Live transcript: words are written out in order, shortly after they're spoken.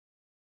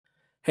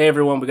Hey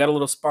everyone, we got a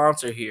little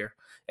sponsor here.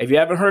 If you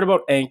haven't heard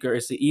about Anchor,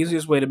 it's the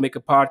easiest way to make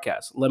a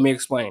podcast. Let me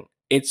explain.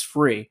 It's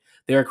free.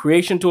 There are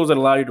creation tools that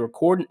allow you to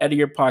record and edit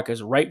your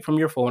podcast right from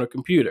your phone or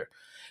computer.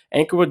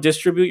 Anchor will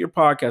distribute your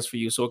podcast for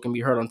you so it can be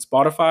heard on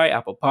Spotify,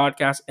 Apple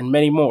Podcasts, and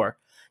many more.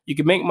 You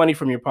can make money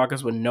from your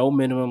podcast with no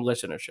minimum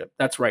listenership.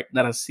 That's right,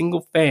 not a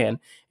single fan, and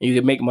you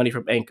can make money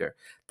from Anchor.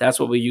 That's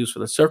what we use for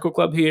the Circle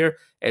Club here.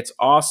 It's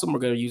awesome. We're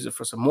going to use it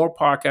for some more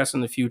podcasts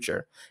in the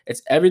future.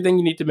 It's everything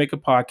you need to make a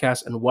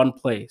podcast in one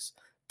place.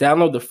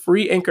 Download the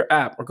free Anchor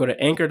app or go to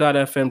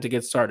anchor.fm to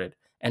get started.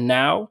 And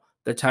now,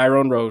 the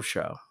Tyrone Rose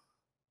Show.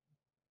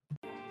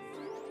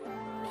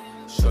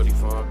 Shorty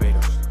from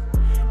Barbados.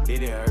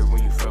 Did it hurt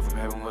when you fell from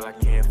heaven? Well, I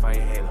can't fight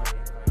Halo.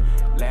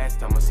 Last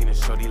time I seen a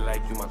shorty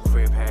like you, my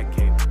crib had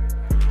cable.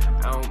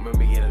 I don't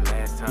remember the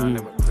last time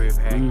that my crib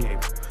had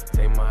cable.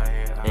 Take my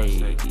hand, I'll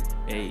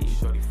Hey.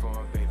 Shorty from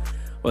Barbados.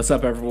 What's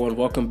up, everyone?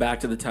 Welcome back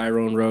to the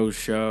Tyrone Rose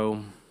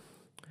Show.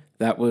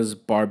 That was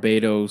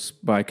Barbados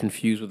by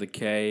Confused with a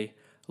K,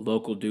 a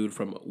local dude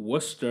from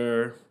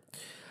Worcester.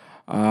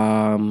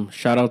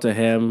 Shout out to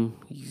him.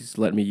 He's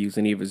let me use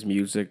any of his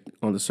music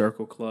on the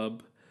Circle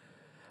Club.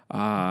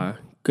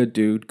 Good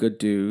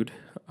dude.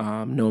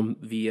 Know him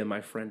via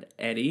my friend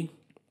Eddie.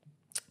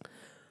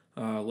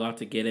 A lot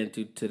to get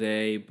into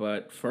today,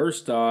 but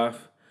first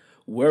off,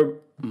 we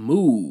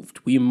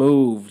moved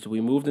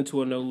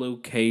into a new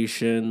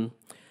location.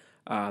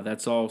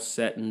 That's all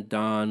set and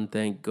done.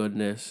 Thank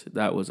goodness.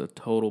 That was a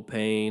total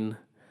pain.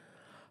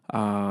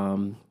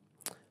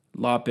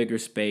 Lot bigger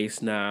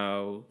space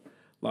now.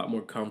 A lot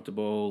more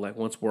comfortable. Like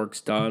once work's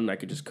done, I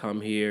could just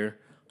come here,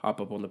 hop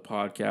up on the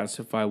podcast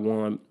if I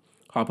want,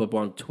 hop up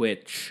on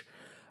Twitch.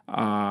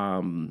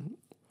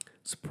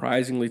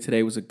 Surprisingly,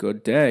 today was a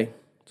good day.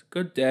 It's a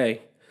good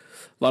day.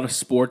 A lot of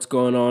sports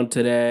going on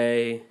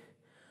today.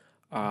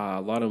 A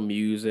lot of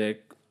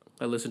music.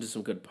 I listened to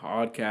some good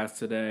podcasts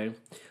today.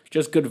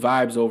 Just good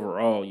vibes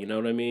overall, you know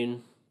what I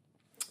mean?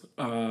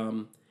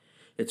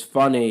 It's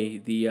funny,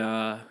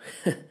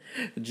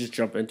 just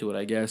jump into it,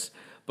 I guess.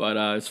 But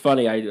it's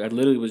funny, I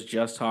literally was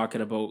just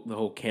talking about the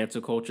whole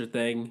cancel culture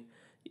thing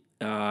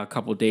a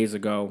couple days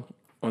ago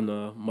on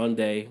the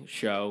Monday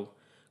show.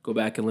 Go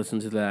back and listen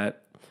to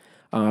that.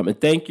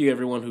 And thank you,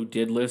 everyone who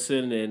did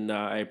listen, and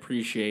I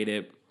appreciate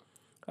it,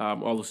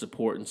 all the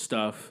support and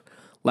stuff.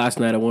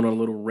 Last night I went on a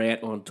little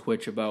rant on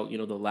Twitch about,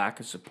 the lack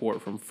of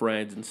support from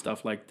friends and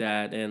stuff like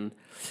that. And,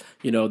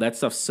 that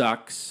stuff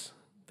sucks.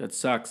 That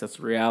sucks. That's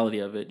the reality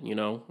of it,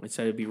 I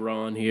said I'd be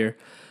wrong here.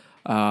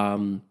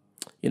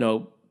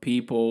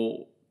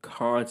 People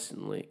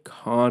constantly,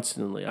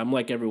 I'm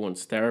like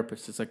everyone's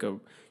therapist. It's like a,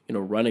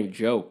 running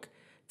joke.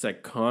 It's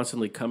like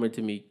constantly coming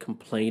to me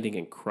complaining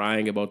and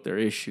crying about their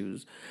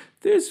issues.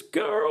 This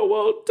girl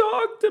won't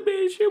talk to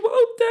me. She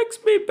won't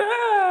text me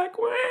back.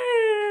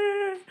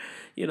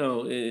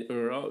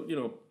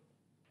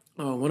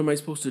 Oh, what am I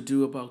supposed to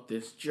do about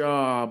this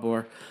job?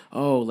 Or,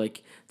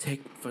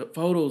 take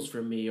photos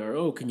from me.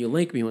 Or, can you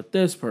link me with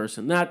this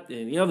person? That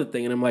and the other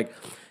thing. And I'm like,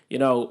 in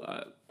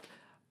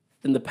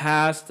the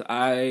past,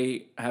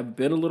 I have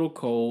been a little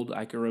cold.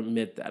 I can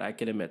admit that.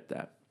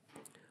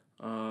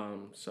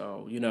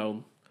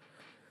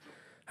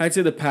 I'd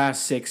say the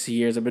past 6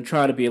 years, I've been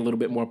trying to be a little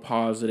bit more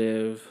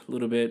positive, a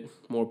little bit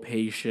more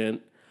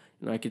patient.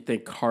 I could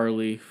thank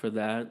Carly for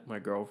that, my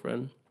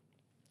girlfriend.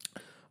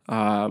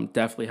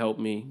 Definitely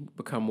helped me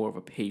become more of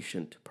a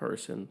patient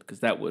person because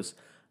that was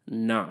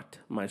not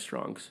my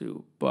strong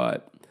suit.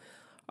 But,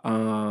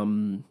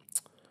 I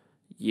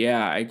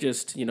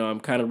just, I'm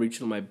kind of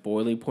reaching my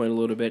boiling point a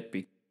little bit.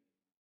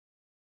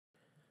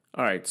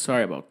 All right,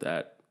 sorry about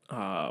that.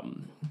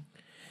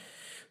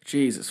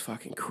 Jesus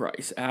fucking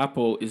Christ.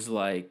 Apple is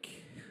like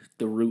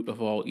the root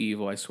of all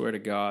evil, I swear to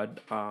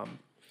God. I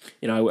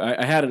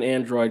had an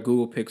Android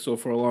Google Pixel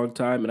for a long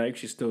time, and I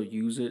actually still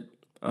use it.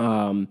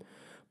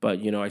 But,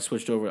 I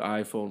switched over to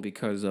iPhone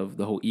because of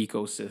the whole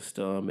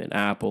ecosystem and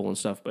Apple and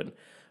stuff. But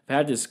I've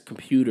had this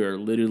computer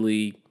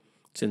literally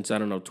since,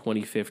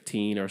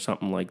 2015 or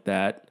something like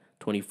that,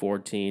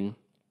 2014.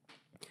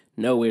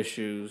 No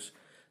issues.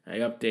 I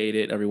update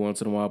it every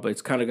once in a while, but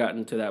it's kind of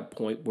gotten to that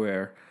point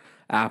where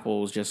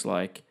Apple's just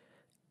like,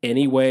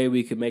 any way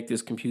we could make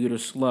this computer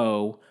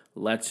slow,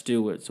 let's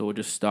do it. So we'll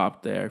just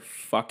stop there.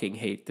 Fucking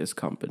hate this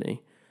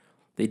company.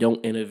 They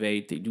don't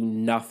innovate. They do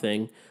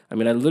nothing. I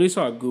mean, I literally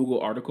saw a Google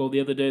article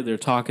the other day. They're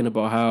talking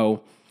about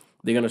how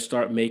they're going to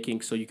start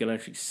making so you can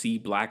actually see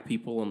black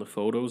people on the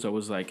photos. I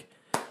was like,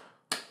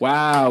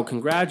 wow,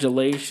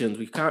 congratulations.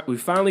 We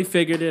finally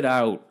figured it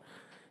out.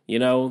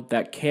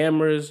 That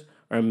cameras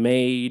are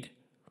made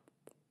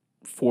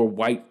for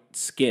white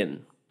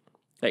skin.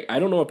 Like, I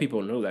don't know if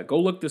people know that. Go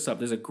look this up.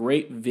 There's a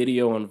great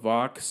video on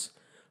Vox.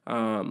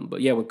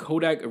 But yeah, when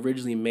Kodak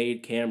originally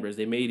made cameras,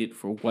 they made it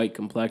for white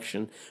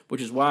complexion,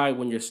 which is why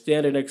when you're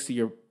standing next to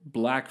your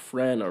black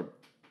friend or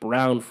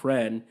brown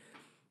friend,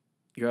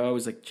 you're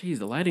always like, geez,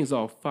 the lighting's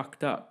all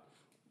fucked up.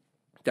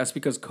 That's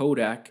because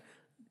Kodak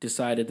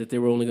decided that they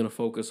were only going to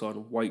focus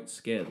on white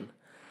skin.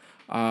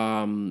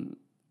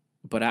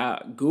 But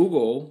at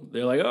Google,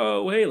 they're like,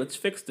 oh, hey, let's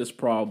fix this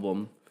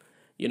problem.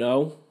 You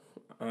know,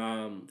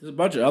 there's a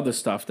bunch of other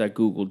stuff that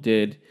Google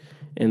did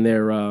in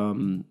their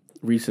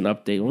recent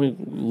update. Let me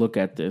look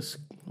at this.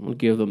 I'm gonna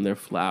give them their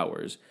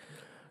flowers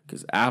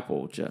because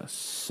Apple just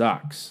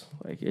sucks.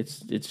 Like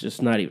it's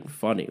just not even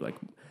funny. Like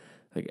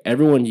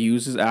everyone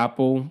uses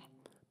Apple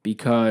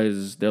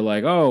because they're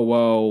like, oh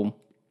well,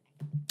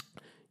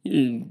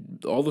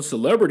 all the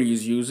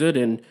celebrities use it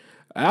and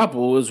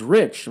Apple is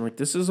rich. I'm like,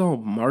 this is all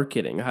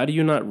marketing. How do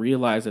you not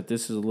realize that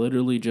this is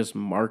literally just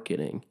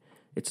marketing?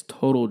 It's a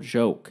total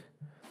joke.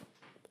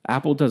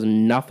 Apple does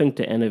nothing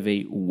to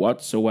innovate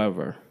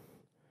whatsoever.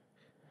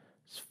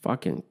 It's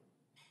fucking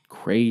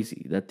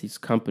crazy that these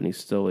companies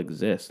still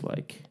exist.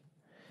 Like,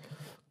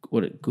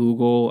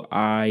 Google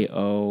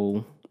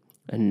I/O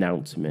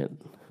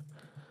announcement.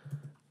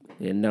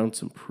 They announced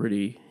some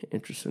pretty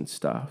interesting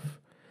stuff.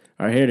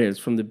 All right, here it is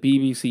from the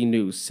BBC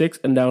News. 6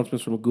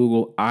 announcements from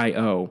Google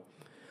I/O.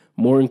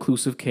 More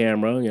inclusive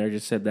camera. I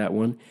just said that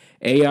one.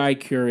 AI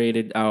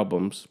curated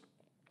albums.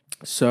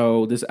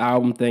 So this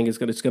album thing is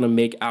gonna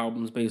make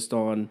albums based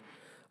on,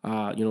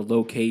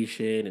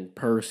 location and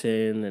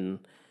person and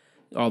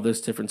all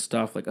this different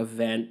stuff like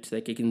event.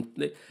 Like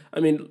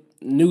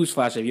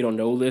newsflash if you don't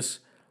know this,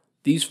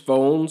 these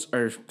phones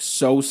are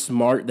so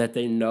smart that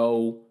they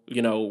know,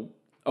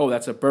 oh,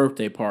 that's a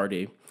birthday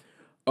party.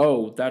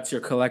 Oh, that's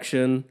your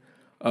collection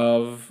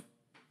of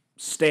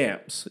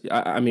stamps.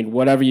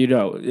 Whatever you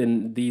know.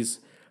 And this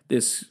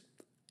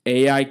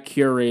AI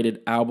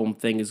curated album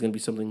thing is going to be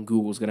something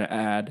Google's going to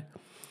add.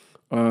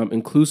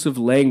 Inclusive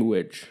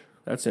language.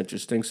 That's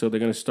interesting. So they're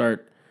going to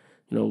start,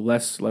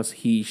 less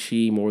he,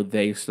 she, more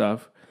they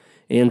stuff.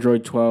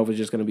 Android 12 is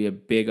just going to be a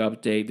big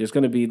update. There's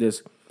going to be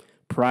this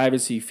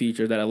privacy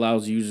feature that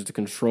allows users to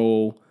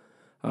control,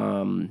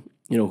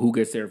 who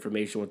gets their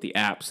information with the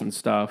apps and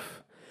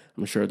stuff.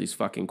 I'm sure these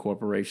fucking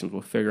corporations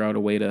will figure out a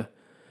way to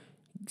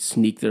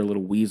sneak their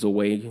little weasel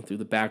way through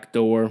the back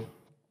door.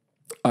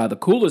 The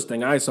coolest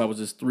thing I saw was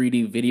this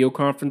 3D video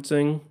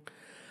conferencing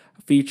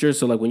feature.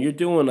 So like when you're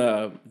doing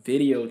a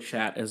video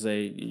chat, as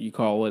you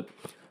call it,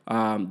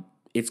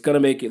 it's going to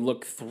make it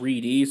look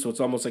 3D. So it's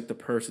almost like the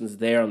person's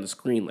there on the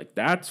screen. Like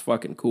that's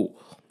fucking cool.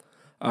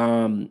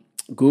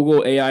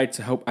 Google AI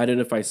to help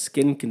identify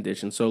skin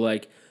conditions. So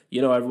like,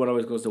 everyone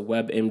always goes to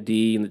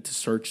WebMD and to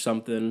search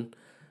something.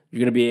 You're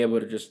going to be able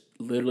to just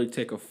literally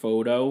take a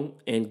photo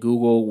and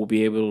Google will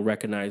be able to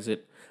recognize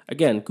it.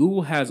 Again,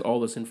 Google has all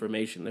this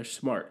information. They're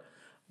smart.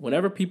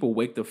 Whenever people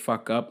wake the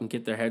fuck up and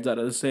get their heads out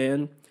of the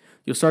sand,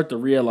 you'll start to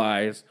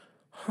realize,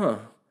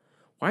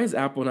 why is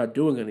Apple not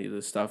doing any of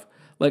this stuff?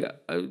 Like,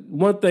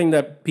 one thing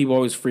that people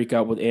always freak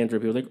out with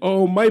Android, people are like,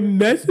 oh, my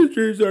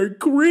messages are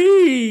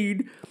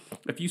green.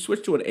 If you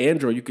switch to an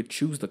Android, you could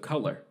choose the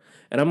color.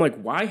 And I'm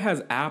like, why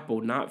has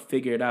Apple not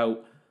figured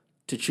out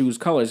to choose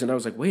colors? And I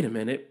was like, wait a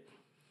minute.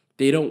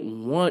 They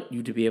don't want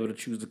you to be able to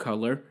choose the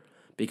color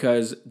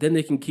because then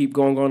they can keep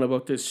going on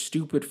about this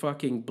stupid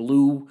fucking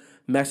blue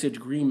message,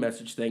 green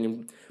message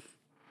thing.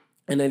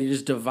 And then they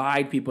just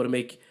divide people to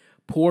make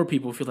poor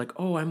people feel like,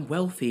 oh, I'm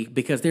wealthy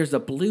because there's a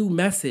blue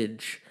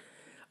message.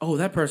 Oh,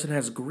 that person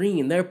has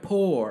green. They're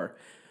poor.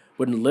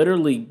 When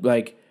literally,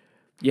 like,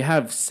 you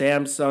have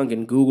Samsung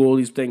and Google,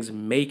 these things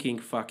making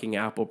fucking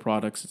Apple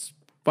products. It's a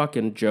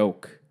fucking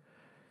joke.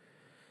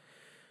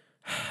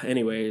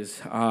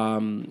 Anyways,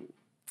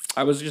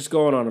 I was just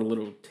going on a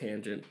little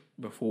tangent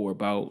before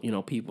about,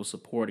 people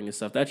supporting and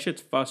stuff. That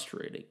shit's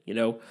frustrating,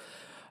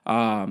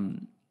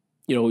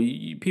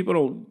 people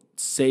don't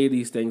say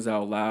these things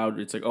out loud.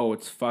 It's like, oh,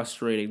 it's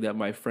frustrating that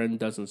my friend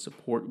doesn't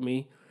support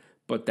me,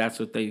 but that's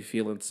what they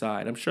feel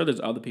inside. I'm sure there's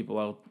other people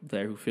out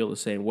there who feel the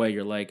same way.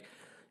 You're like,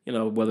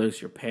 whether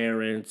it's your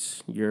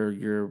parents,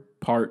 your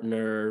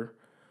partner,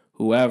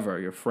 whoever,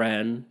 your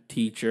friend,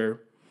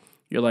 teacher,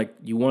 you're like,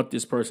 you want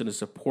this person to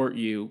support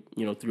you,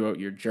 throughout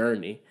your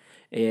journey.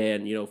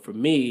 And, for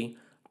me,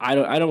 I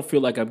don't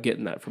feel like I'm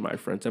getting that from my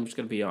friends. I'm just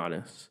going to be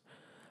honest.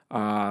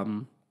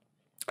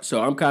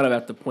 So I'm kind of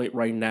at the point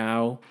right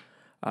now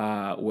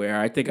where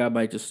I think I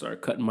might just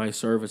start cutting my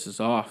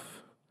services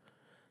off.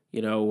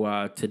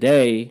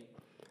 Today,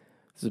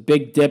 there's a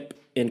big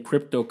dip in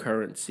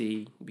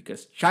cryptocurrency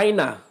because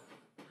China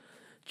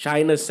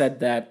said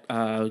that,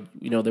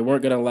 they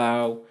weren't going to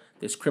allow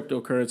this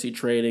cryptocurrency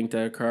trading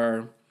to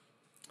occur.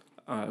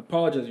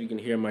 Apologize if you can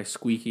hear my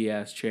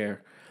squeaky-ass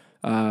chair.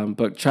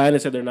 But China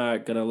said they're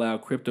not going to allow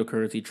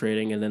cryptocurrency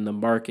trading, and then the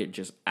market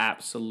just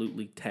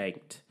absolutely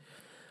tanked.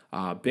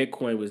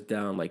 Bitcoin was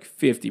down like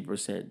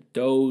 50%.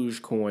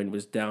 Dogecoin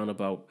was down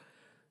about,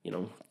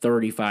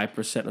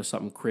 35% or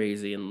something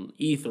crazy. And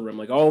Ethereum,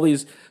 like all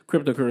these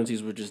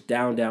cryptocurrencies were just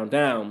down, down,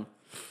 down.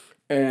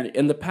 And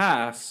in the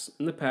past,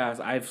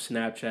 I've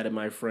Snapchatted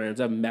my friends.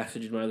 I've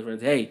messaged my other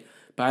friends, hey,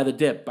 buy the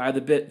dip,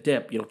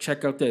 dip,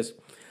 check out this.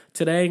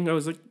 Today, I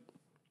was like,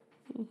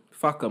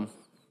 fuck them.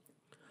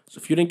 So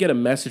if you didn't get a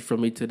message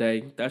from me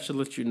today, that should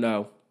let you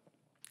know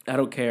I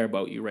don't care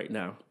about you right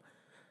now.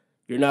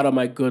 You're not on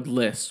my good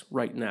list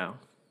right now.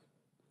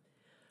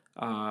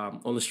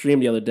 On the stream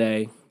the other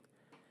day,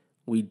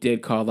 we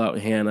did call out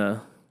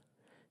Hannah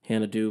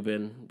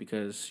Dubin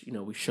because,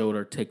 we showed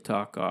her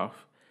TikTok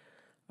off.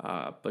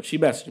 But she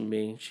messaged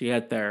me. She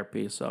had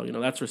therapy, so,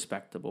 that's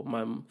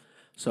respectable.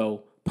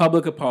 So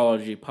public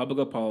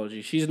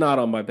apology. She's not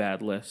on my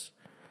bad list.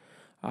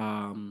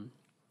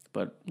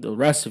 But the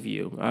rest of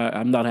you,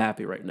 I'm not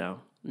happy right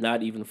now.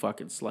 Not even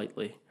fucking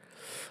slightly.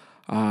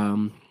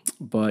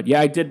 But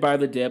yeah, I did buy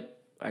the dip.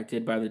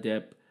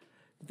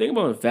 The thing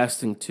about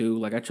investing too,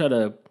 like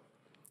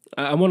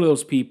I'm one of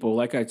those people,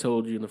 like I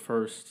told you in the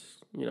first,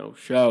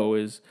 show,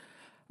 is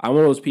I'm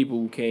one of those people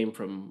who came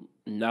from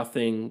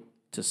nothing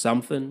to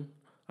something.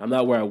 I'm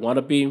not where I want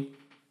to be,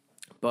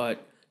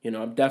 but,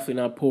 I'm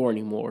definitely not poor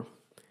anymore.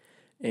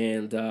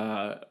 And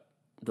the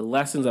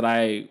lessons that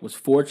I was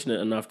fortunate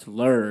enough to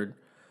learn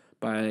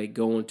by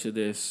going to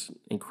this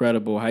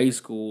incredible high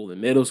school and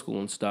middle school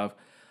and stuff,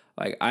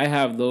 like I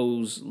have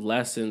those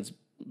lessons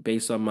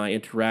based on my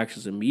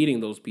interactions and meeting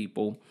those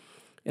people,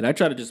 and I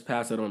try to just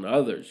pass it on to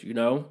others,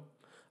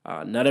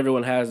 Not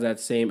everyone has that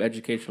same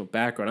educational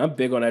background. I'm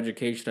big on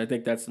education. I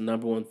think that's the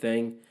number one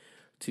thing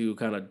to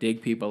kind of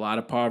dig people out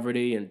of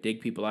poverty and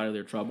dig people out of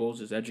their troubles,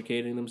 is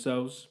educating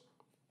themselves.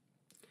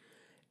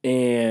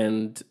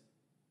 And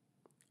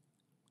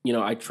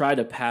I try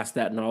to pass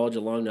that knowledge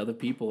along to other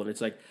people, and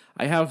it's like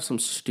I have some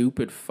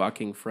stupid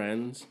fucking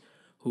friends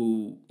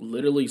who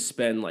literally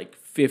spend like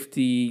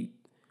 $50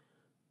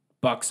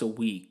 a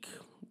week,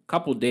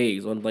 couple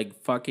days on like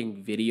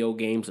fucking video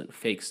games and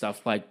fake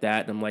stuff like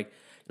that. And I'm like,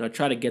 I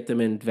try to get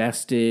them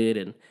invested,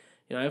 and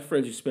I have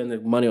friends who spend their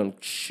money on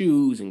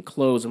shoes and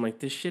clothes. I'm like,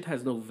 this shit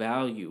has no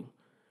value.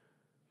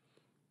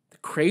 The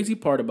crazy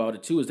part about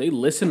it too is they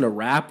listen to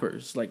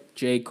rappers like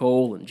J.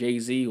 Cole and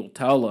Jay-Z who'll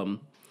tell them,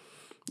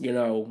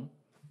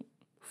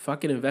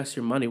 fucking invest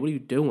your money. What are you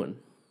doing?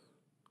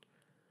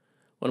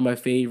 One of my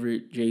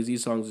favorite Jay-Z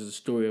songs is The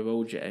Story of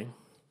OJ.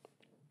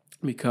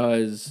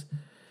 Because,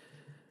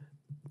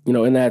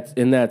 in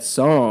that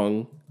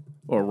song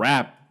or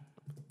rap,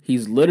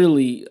 he's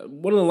literally,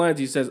 one of the lines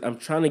he says, I'm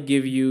trying to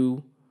give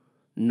you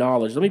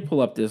knowledge. Let me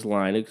pull up this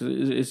line.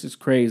 It's just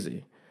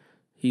crazy.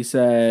 He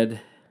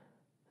said,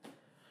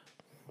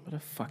 what the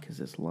fuck is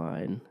this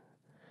line?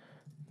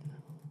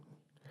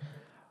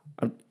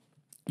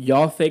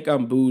 Y'all think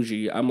I'm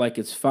bougie. I'm like,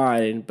 it's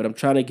fine, but I'm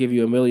trying to give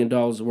you $1 million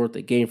worth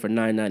of game for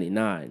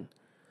 $9.99.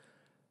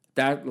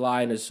 That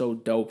line is so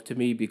dope to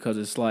me because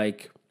it's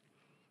like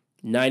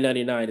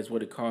 $9.99 is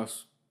what it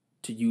costs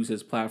to use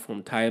his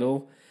platform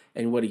title.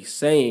 And what he's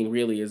saying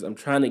really is, I'm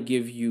trying to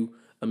give you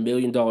 $1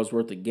 million worth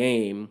of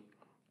game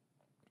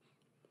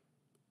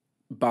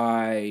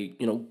by,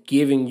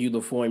 giving you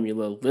the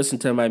formula. Listen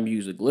to my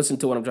music. Listen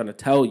to what I'm trying to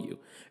tell you.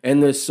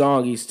 In this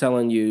song, he's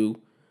telling you,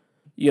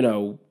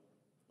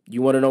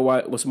 you want to know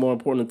what's more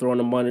important than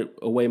throwing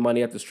away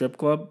money at the strip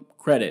club?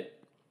 Credit.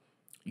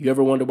 You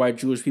ever wonder why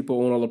Jewish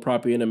people own all the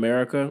property in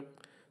America?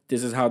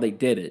 This is how they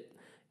did it.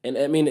 And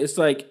I mean, it's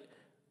like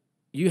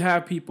you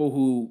have people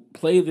who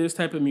play this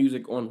type of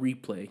music on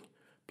replay,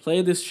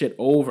 play this shit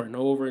over and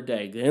over a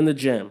day. They're in the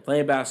gym,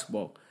 playing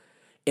basketball,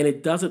 and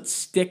it doesn't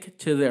stick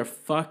to their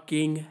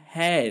fucking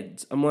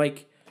heads. I'm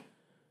like,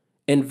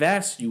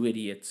 invest, you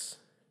idiots.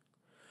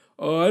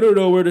 Oh, I don't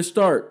know where to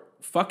start.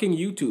 Fucking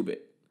YouTube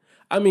it.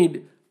 I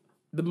mean,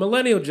 the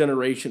millennial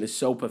generation is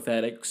so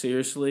pathetic,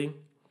 seriously.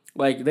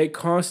 Like, they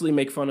constantly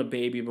make fun of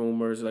baby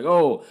boomers. Like,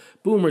 oh,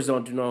 boomers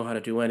don't know how to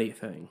do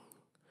anything.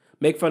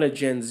 Make fun of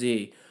Gen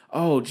Z.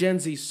 Oh, Gen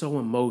Z's so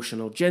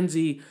emotional. Gen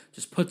Z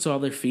just puts all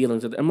their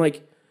feelings. I'm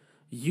like,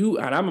 and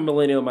I'm a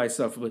millennial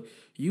myself, but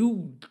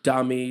you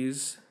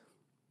dummies,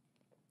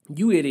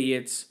 you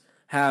idiots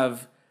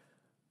have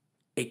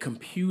a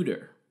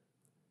computer.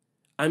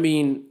 I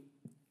mean,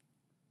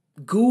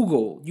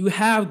 Google. You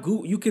have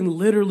Google. You can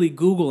literally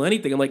Google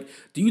anything. I'm like,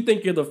 do you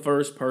think you're the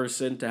first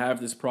person to have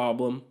this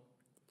problem?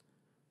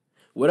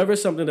 Whenever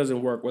something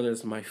doesn't work, whether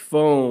it's my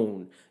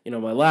phone,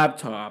 my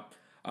laptop,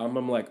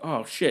 I'm like,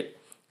 oh shit.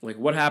 Like,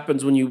 what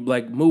happens when you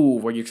like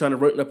move or you're trying to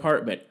rent an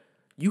apartment?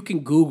 You can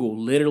Google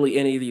literally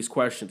any of these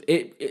questions.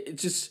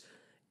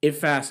 It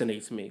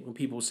fascinates me when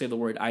people say the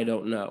word "I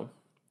don't know."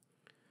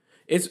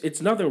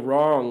 It's nothing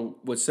wrong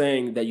with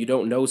saying that you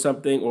don't know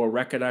something or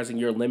recognizing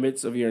your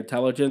limits of your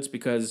intelligence,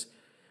 because,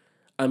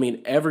 I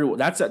mean,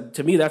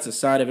 to me that's a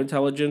sign of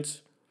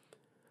intelligence.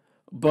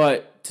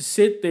 But to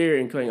sit there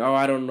and going, oh,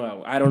 I don't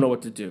know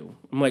what to do.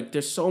 I'm like,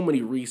 there's so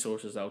many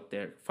resources out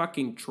there.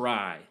 Fucking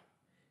try.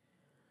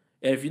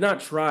 And if you're not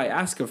try,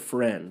 ask a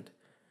friend.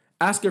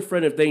 Ask a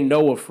friend if they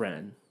know a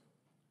friend.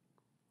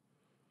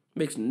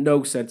 Makes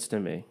no sense to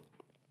me.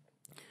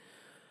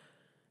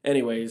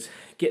 Anyways,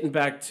 getting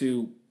back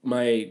to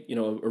my,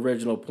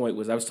 original point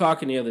was I was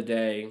talking the other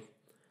day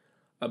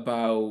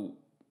about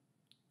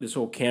this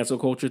whole cancel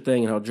culture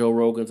thing and how Joe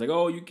Rogan's like,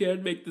 oh, you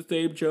can't make the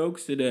same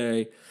jokes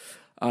today.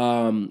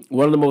 One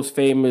of the most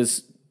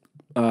famous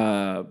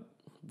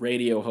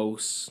radio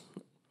hosts,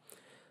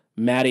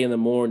 Matty in the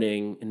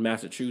Morning in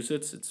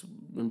Massachusetts. It's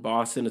in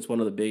Boston. It's one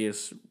of the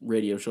biggest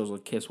radio shows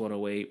like Kiss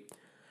 108.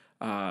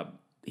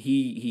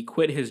 He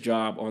quit his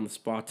job on the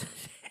spot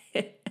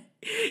today.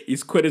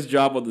 He's quit his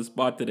job on the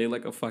spot today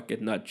like a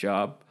fucking nut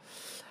job.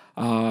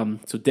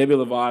 So Demi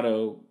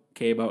Lovato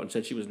came out and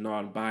said she was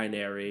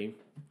non-binary.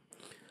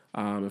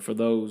 And for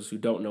those who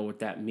don't know what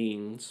that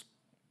means,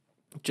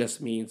 it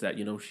just means that,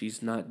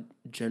 she's not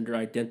gender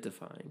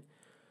identifying.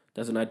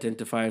 Doesn't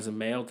identify as a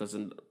male,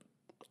 doesn't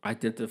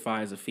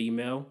identify as a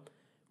female,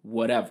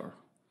 whatever.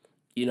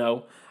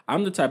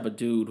 I'm the type of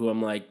dude who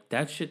I'm like,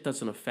 that shit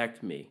doesn't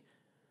affect me.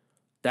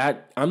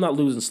 I'm not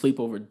losing sleep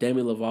over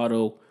Demi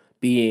Lovato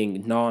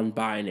being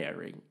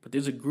non-binary. But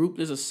there's a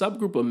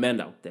subgroup of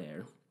men out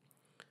there,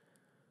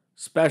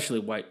 especially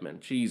white men,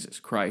 Jesus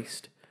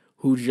Christ,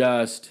 who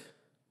just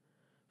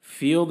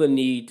feel the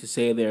need to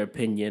say their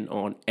opinion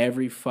on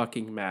every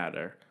fucking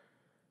matter.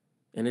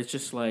 And it's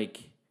just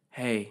like,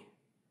 hey,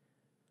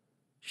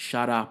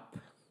 shut up.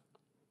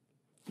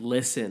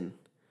 Listen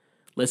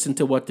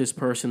to what this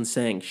person's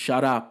saying.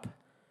 Shut up.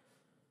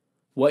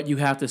 What you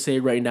have to say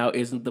right now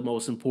isn't the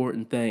most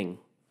important thing.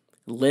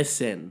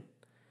 Listen.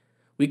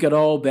 We could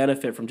all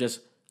benefit from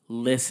just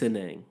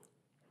listening.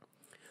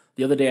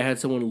 The other day I had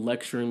someone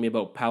lecturing me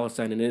about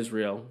Palestine and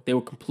Israel. They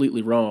were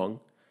completely wrong.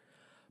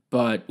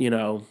 But,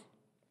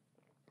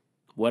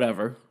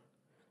 whatever.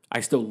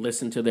 I still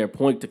listen to their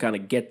point to kind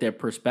of get their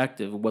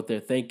perspective of what they're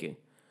thinking.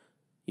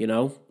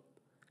 Now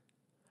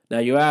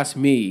you ask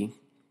me,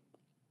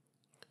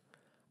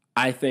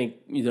 I think,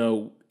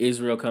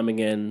 Israel coming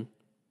in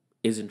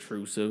is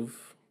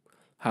intrusive.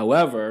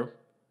 However,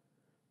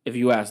 if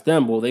you ask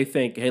them, well, they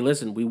think, hey,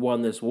 listen, we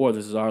won this war.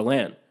 This is our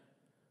land.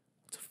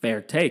 It's a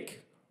fair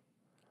take,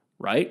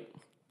 right?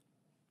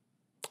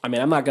 I mean,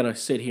 I'm not going to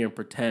sit here and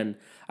pretend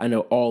I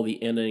know all the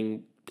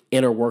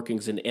inner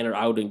workings and inner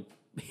outing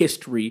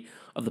history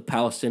of the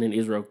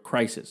Palestinian-Israel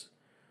crisis.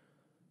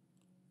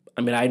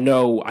 I mean,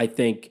 I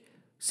think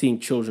seeing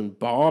children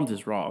bombed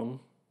is wrong.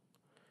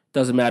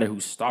 Doesn't matter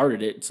who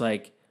started it. It's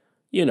like,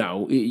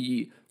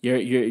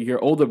 your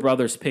older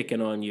brother's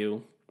picking on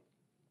you.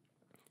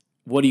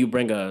 What do you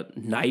bring, a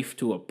knife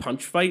to a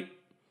punch fight?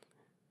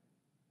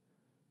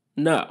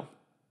 No.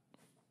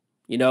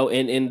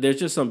 And there's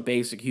just some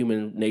basic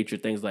human nature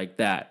things like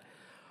that.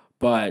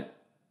 But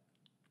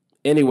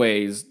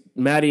anyways,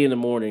 Matty in the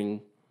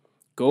morning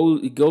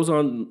goes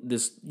on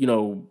this,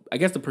 I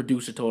guess the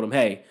producer told him,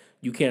 hey,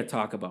 you can't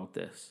talk about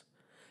this.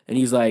 And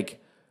he's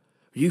like,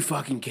 are you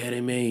fucking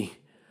kidding me?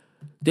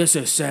 This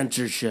is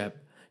censorship.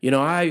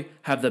 I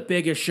have the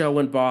biggest show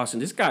in Boston.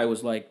 This guy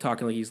was like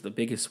talking like he's the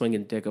biggest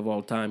swinging dick of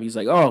all time. He's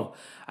like, oh,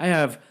 I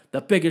have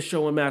the biggest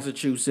show in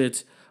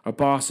Massachusetts or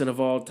Boston of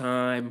all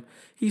time.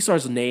 He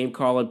starts name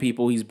calling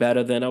people he's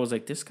better than. I was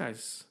like, this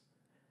guy's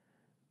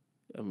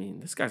a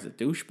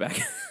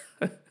douchebag.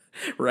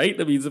 Right? I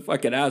mean, he's a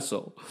fucking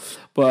asshole.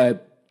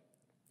 But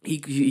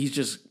he's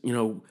just,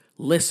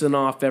 listing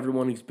off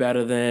everyone he's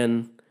better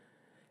than.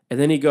 And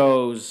then he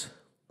goes,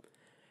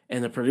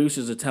 and the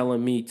producers are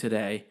telling me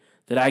today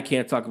that I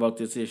can't talk about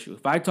this issue.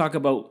 If I talk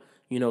about,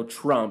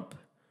 Trump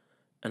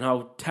and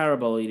how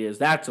terrible it is,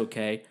 that's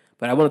okay.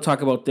 But I want to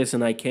talk about this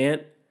and I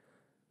can't.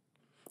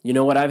 You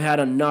know what? I've had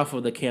enough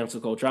of the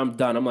cancel culture. I'm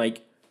done. I'm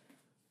like,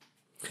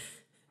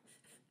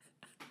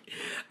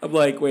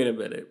 wait a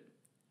minute.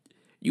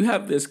 You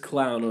have this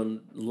clown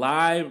on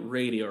live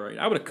radio, right?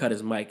 I would have cut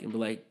his mic and be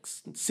like,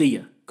 see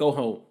ya. Go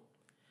home.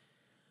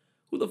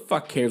 Who the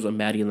fuck cares what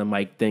Matty and the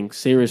mic thinks?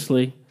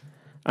 Seriously?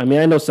 I mean,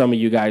 I know some of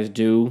you guys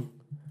do.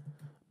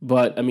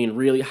 But, I mean,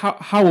 really,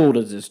 how old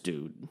is this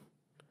dude?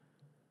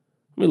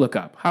 Let me look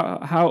up.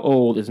 How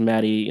old is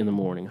Matty in the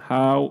morning?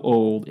 How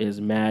old is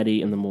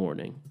Matty in the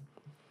morning?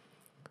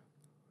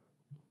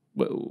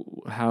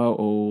 How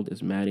old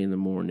is Matty in the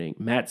morning?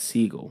 Matt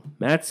Siegel.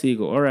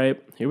 All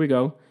right, here we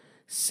go.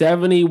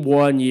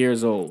 71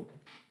 years old.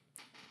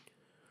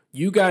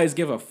 You guys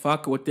give a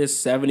fuck what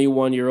this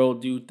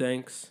 71-year-old dude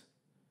thinks?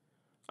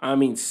 I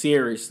mean,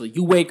 seriously.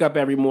 You wake up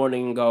every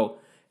morning and go,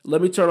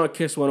 let me turn on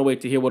Kiss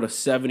 108 to hear what a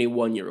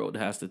 71-year-old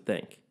has to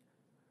think.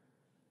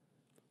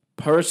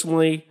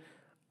 Personally,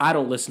 I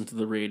don't listen to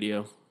the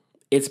radio.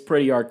 It's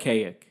pretty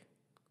archaic.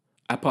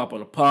 I pop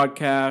on a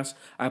podcast.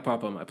 I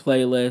pop on my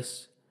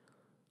playlist.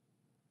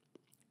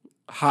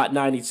 Hot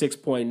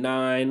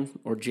 96.9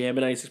 or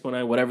Jammin'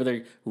 96.9, whatever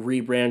they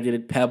rebranded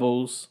it,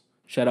 Pebbles.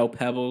 Shout out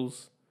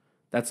Pebbles.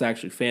 That's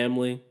actually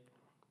family.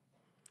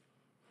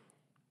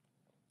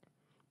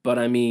 But,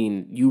 I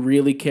mean, you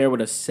really care what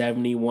a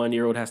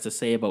 71-year-old has to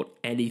say about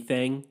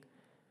anything?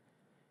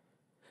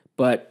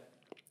 But,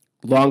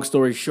 long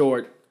story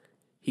short,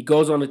 he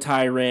goes on a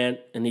tirade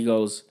and he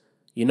goes,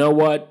 you know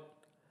what?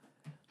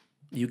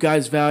 You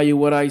guys value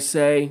what I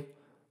say,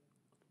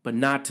 but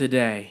not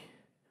today.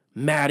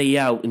 Matty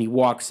out. And he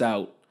walks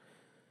out.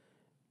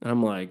 And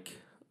I'm like,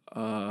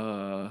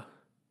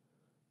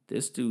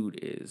 this dude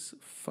is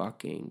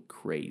fucking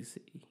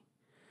crazy.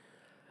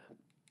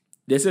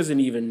 This isn't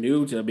even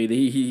new to me.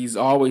 He's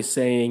always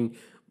saying,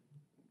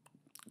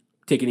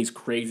 taking these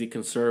crazy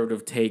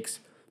conservative takes.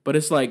 But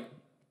it's like,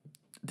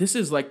 this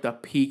is like the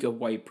peak of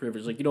white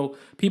privilege. Like,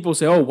 people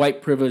say, oh,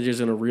 white privilege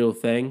isn't a real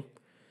thing.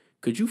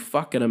 Could you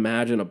fucking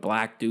imagine a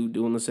black dude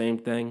doing the same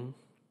thing?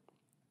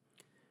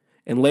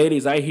 And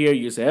ladies, I hear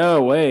you say,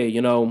 oh, wait,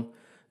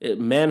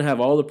 men have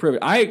all the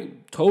privilege. I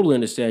totally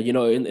understand.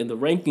 In the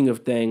ranking of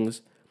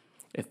things,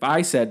 if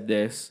I said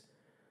this,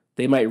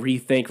 they might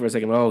rethink for a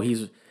second. Oh,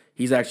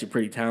 he's actually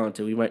pretty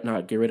talented. We might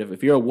not get rid of it.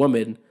 If you're a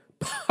woman,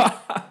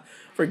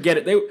 forget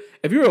it.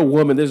 If you're a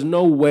woman, there's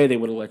no way they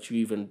would have let you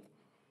even.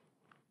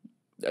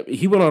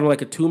 He went on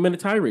like a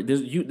 2-minute tirade.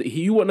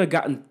 You wouldn't have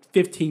gotten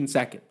 15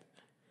 seconds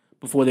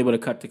before they would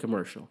have cut the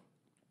commercial.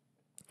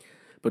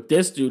 But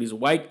this dude, he's a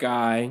white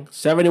guy,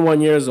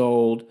 71 years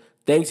old,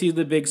 thinks he's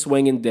the big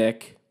swinging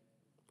dick.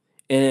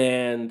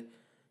 And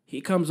he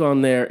comes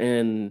on there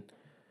and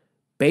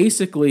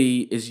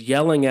basically is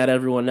yelling at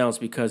everyone else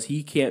because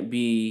he can't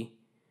be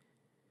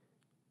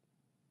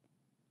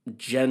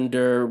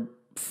gender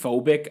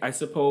phobic, I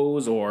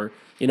suppose, or,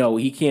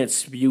 he can't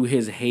spew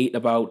his hate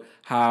about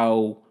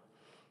how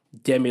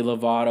Demi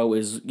Lovato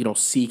is,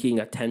 seeking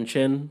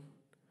attention.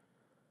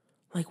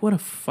 Like, what a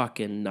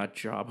fucking nut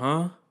job,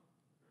 huh?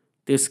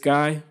 This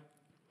guy.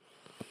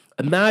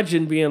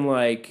 Imagine being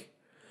like,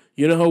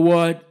 you know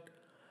what?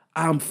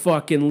 I'm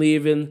fucking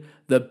leaving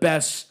the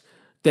best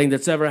thing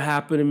that's ever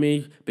happened to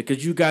me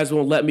because you guys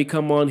won't let me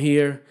come on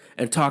here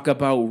and talk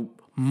about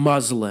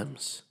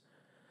Muslims.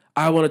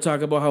 I want to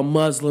talk about how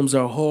Muslims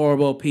are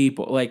horrible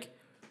people. Like,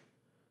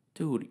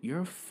 dude,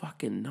 you're a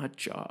fucking nut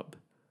job.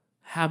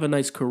 Have a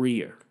nice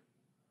career.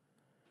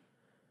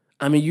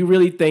 I mean, you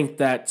really think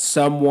that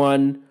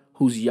someone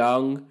who's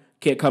young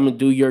can't come and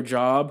do your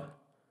job?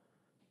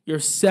 You're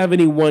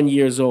 71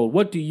 years old.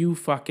 What do you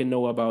fucking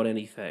know about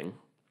anything?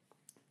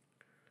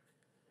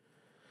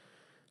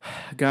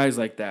 Guys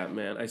like that,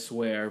 man, I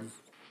swear.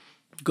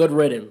 Good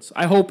riddance.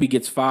 I hope he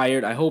gets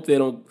fired. I hope they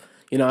don't,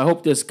 I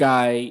hope this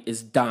guy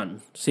is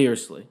done.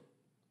 Seriously.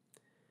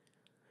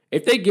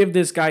 If they give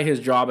this guy his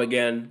job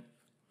again,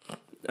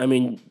 I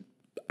mean,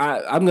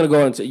 I'm going to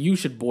go and say, you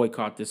should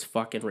boycott this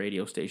fucking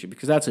radio station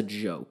because that's a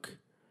joke.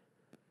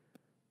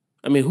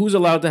 I mean, who's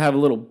allowed to have a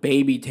little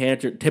baby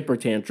tipper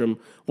tantrum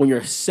when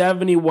you're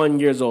 71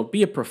 years old?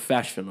 Be a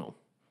professional.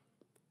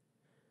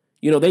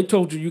 They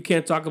told you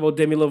can't talk about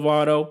Demi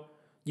Lovato.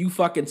 You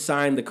fucking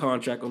signed the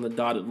contract on the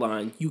dotted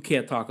line. You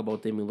can't talk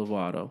about Demi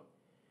Lovato.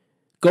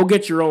 Go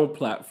get your own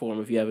platform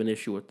if you have an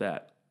issue with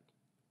that.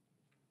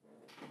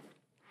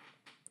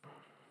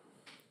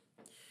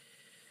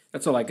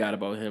 That's all I got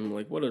about him.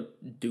 Like, what a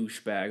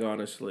douchebag,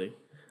 honestly.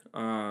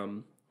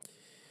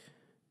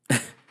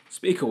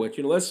 Speak of which,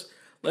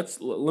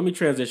 let me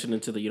transition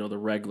into the the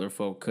regular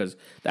folk, because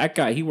that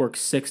guy, he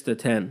works 6 to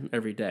 10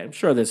 every day. I'm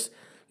sure there's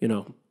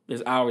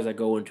hours that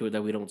go into it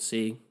that we don't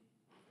see,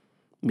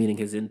 meaning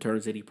his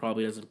interns that he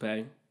probably doesn't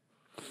pay.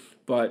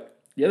 But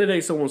the other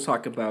day, someone was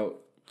talking about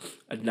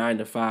a 9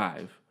 to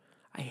 5.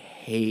 I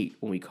hate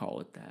when we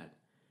call it that.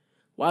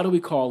 Why do we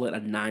call it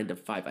a 9 to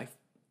 5?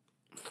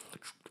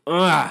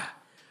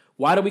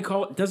 Why do we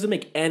call it? It doesn't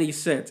make any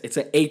sense. It's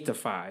an 8 to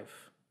 5.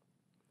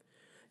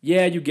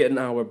 Yeah, you get an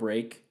hour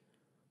break,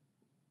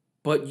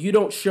 but you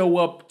don't show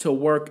up to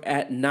work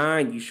at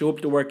 9. You show up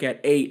to work at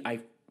 8.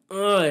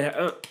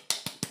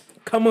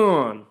 Come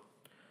on.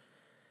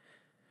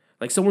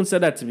 Like, someone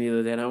said that to me the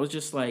other day, and I was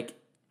just like,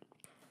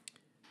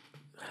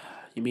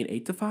 you mean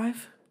 8 to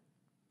 5?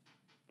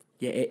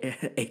 Yeah,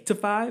 8 to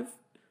 5?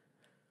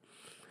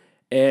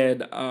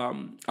 And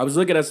I was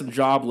looking at some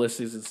job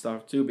listings and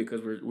stuff, too,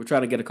 because we're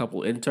trying to get a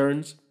couple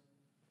interns.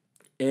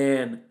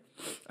 And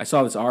I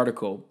saw this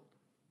article,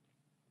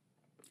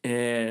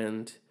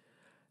 and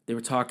they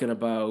were talking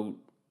about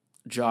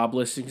job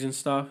listings and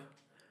stuff.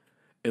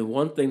 And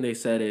one thing they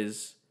said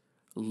is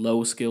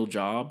low-skill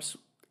jobs.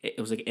 It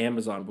was like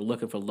Amazon. We're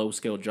looking for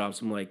low-skill jobs.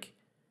 I'm like,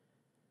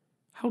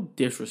 how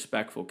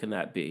disrespectful can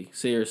that be?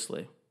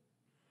 Seriously.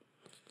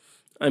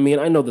 I mean,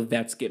 I know the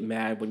vets get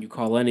mad when you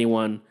call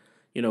anyone,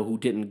 who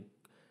didn't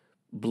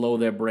blow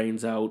their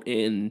brains out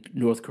in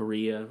North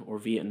Korea or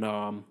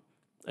Vietnam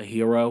a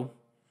hero.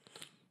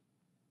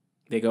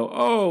 They go,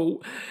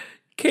 oh,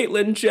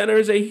 Caitlyn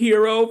Jenner's a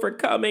hero for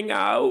coming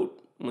out.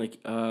 I'm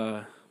like,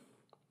 to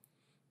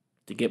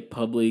get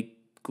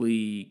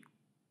publicly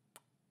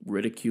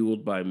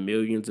ridiculed by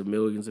millions and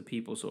millions of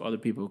people so other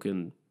people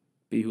can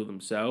be who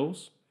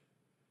themselves.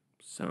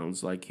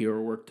 Sounds like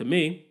hero work to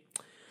me.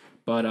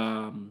 But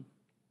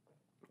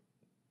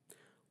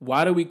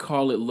why do we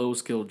call it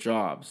low-skill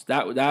jobs?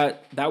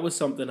 That was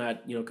something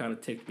that, kind of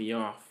ticked me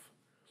off.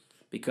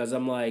 Because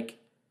I'm like,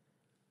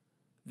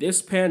 this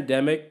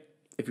pandemic,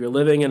 if you're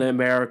living in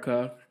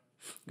America,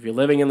 if you're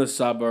living in the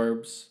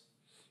suburbs,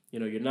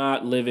 you're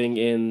not living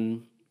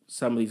in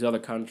some of these other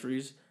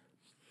countries,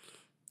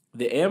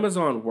 the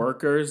Amazon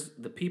workers,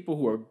 the people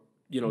who are,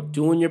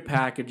 doing your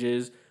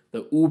packages,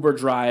 the Uber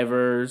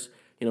drivers,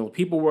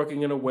 people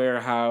working in a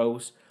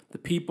warehouse, the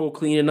people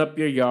cleaning up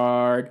your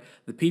yard,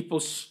 the people,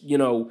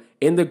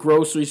 in the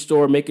grocery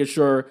store making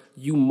sure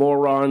you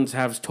morons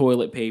have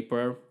toilet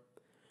paper.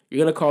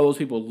 You're going to call those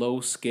people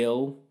low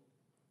skill?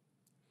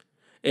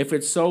 If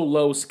it's so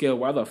low skill,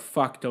 why the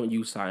fuck don't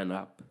you sign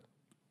up?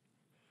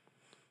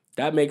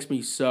 That makes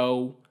me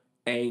so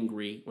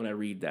angry when I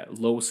read that.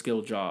 Low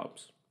skill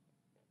jobs.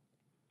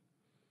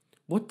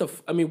 what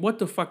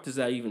the fuck does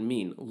that even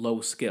mean?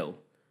 Low skill.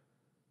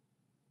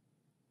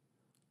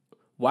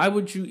 Why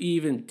would you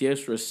even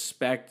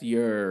disrespect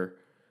your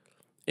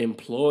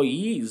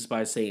employees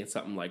by saying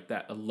something like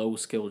that? A low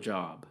skill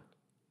job.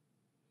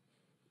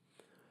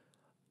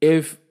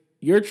 If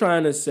you're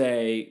trying to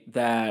say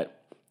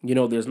that,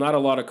 there's not a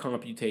lot of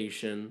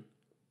computation,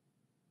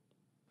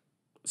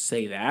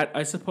 say that,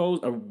 I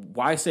suppose. Or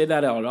why say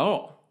that at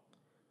all?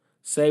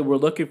 Say we're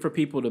looking for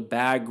people to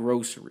bag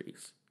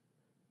groceries.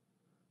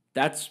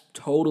 That's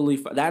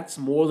that's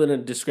more than a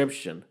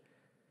description.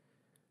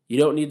 You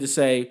don't need to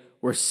say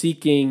we're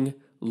seeking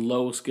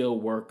low-skill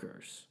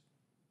workers.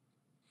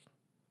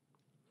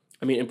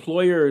 I mean,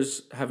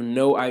 employers have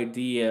no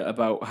idea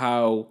about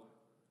how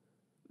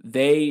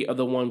they are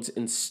the ones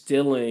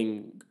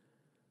instilling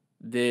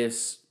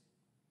this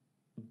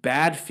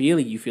bad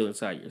feeling you feel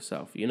inside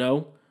yourself,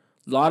 A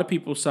lot of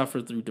people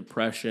suffer through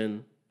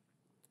depression,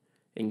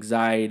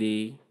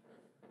 anxiety,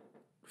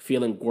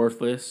 feeling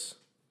worthless.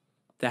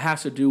 That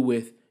has to do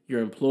with your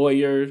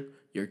employer,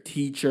 your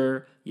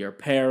teacher, your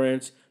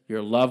parents,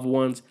 your loved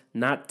ones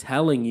not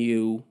telling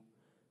you,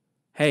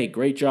 hey,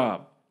 great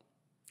job.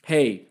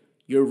 Hey,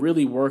 you're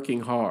really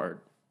working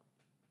hard.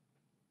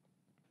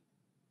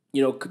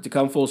 To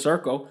come full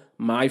circle,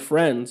 my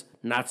friends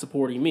not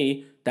supporting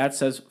me, that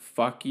says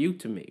fuck you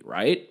to me,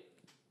 right?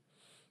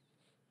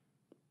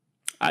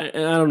 I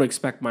don't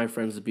expect my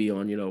friends to be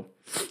on,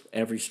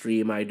 every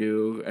stream I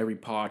do, every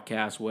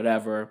podcast,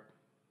 whatever.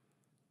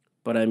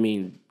 But I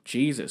mean,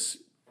 Jesus,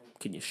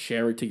 can you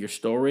share it to your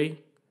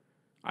story?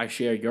 I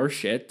share your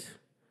shit.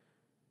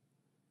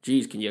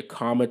 Jeez, can you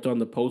comment on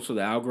the post with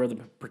the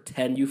algorithm?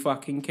 Pretend you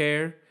fucking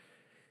care?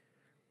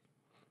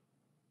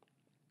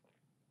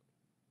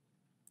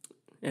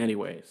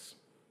 Anyways.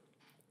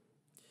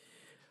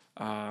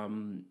 I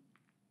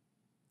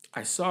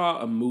saw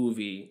a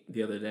movie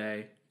the other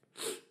day.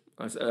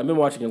 I've been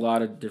watching a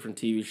lot of different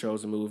TV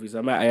shows and movies.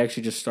 I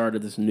actually just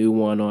started this new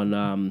one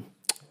on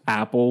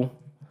Apple.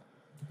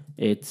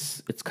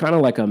 It's kind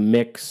of like a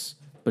mix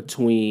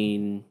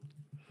between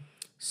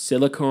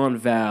Silicon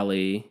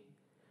Valley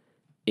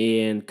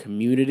and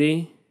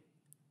Community.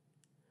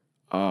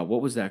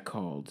 What was that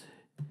called?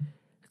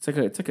 It's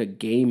like a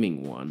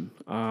gaming one.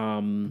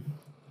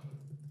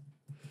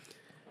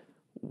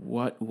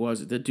 What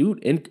was it? The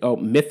dude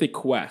Mythic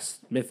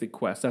Quest. Mythic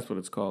Quest, that's what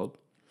it's called.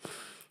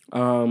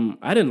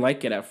 I didn't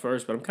like it at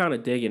first, but I'm kind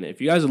of digging it. If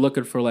you guys are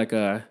looking for like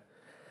a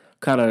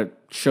kind of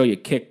show you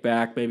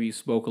kickback, maybe you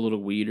smoke a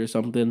little weed or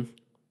something,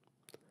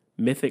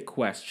 Mythic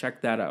Quest,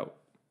 check that out.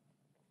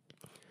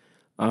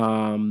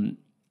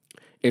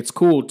 It's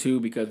cool too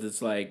because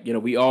it's like,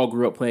 we all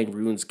grew up playing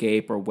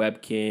RuneScape or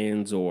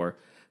Webkins or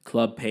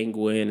Club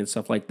Penguin and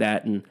stuff like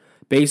that, and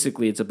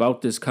basically it's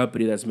about this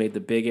company that's made the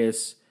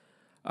biggest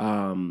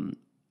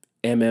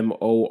MMORPG,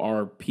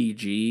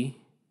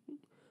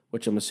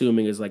 which I'm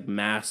assuming is like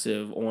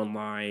massive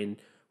online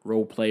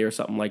role play or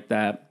something like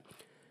that.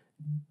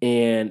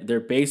 And they're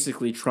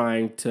basically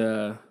trying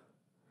to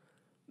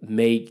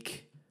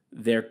make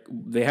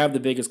they have the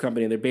biggest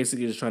company, and they're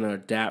basically just trying to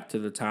adapt to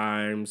the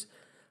times,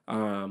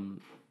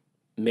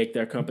 make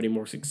their company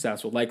more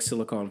successful, like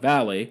Silicon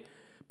Valley.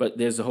 But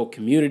there's a whole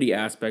community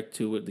aspect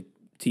to it, the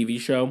TV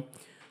show,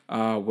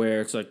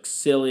 where it's like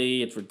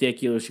silly, it's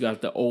ridiculous. You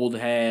got the old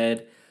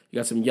head, you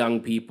got some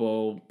young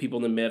people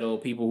in the middle,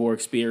 people who are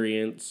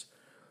experienced.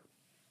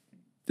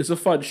 It's a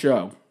fun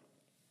show.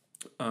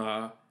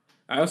 I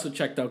also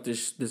checked out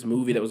this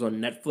movie that was on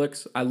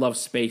Netflix. I love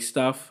space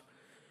stuff.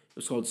 It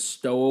was called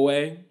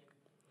Stowaway.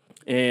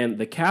 And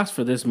the cast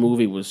for this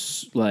movie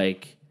was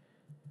like,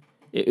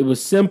 it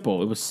was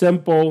simple. It was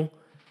simple,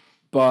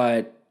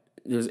 but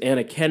there's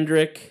Anna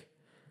Kendrick.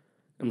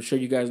 I'm sure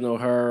you guys know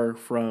her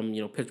from,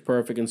 Pitch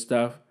Perfect and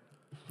stuff.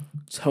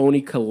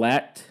 Toni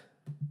Collette,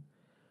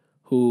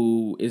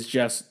 who is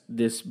just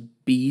this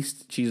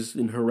beast. She's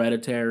in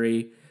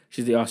Hereditary.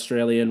 She's the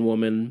Australian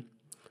woman.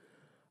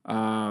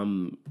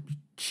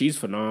 She's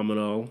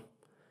phenomenal.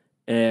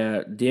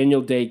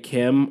 Daniel Day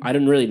Kim, I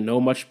didn't really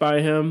know much by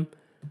him,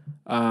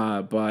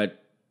 but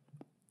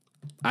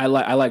I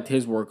liked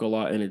his work a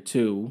lot in it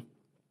too,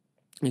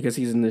 because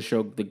he's in the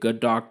show The Good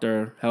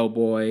Doctor,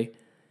 Hellboy,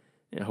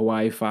 and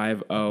Hawaii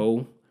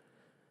Five-0,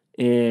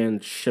 and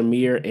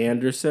Shamir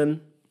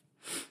Anderson.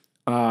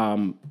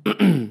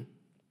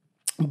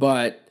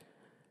 But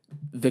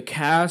the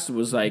cast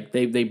was like,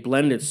 they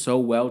blended so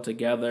well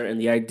together, and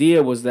the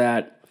idea was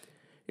that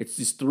it's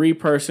this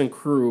 3-person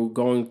crew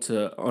going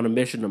on a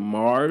mission to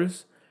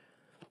Mars,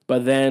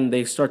 but then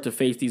they start to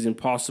face these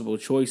impossible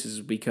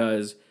choices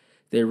because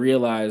they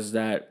realize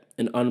that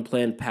an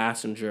unplanned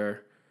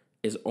passenger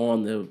is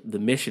on the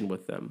mission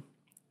with them.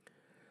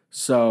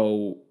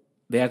 So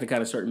they have to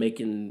kind of start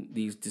making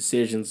these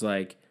decisions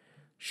like,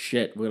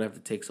 shit, we're going to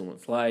have to take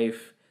someone's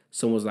life.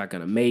 Someone's not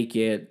going to make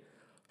it.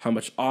 How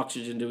much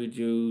oxygen do we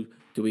do?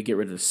 Do we get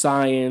rid of the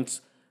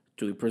science?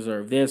 Do we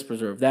preserve this,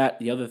 preserve that,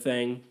 the other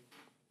thing?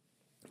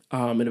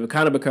 And it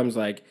kind of becomes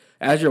like,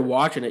 as you're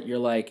watching it, you're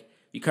like,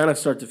 you kind of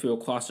start to feel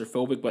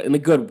claustrophobic, but in a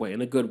good way,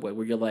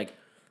 where you're like,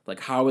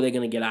 Like, how are they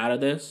going to get out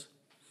of this?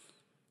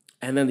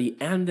 And then the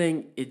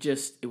ending, it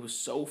was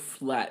so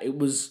flat. It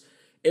was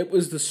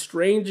the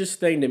strangest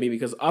thing to me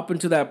because up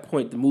until that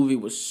point, the movie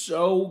was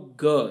so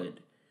good.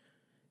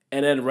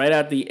 And then right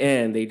at the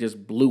end, they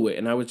just blew it.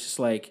 And I was just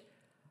like,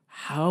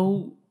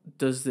 how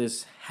does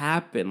this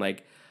happen?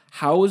 Like,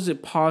 how is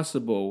it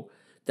possible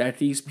that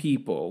these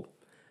people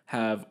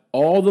have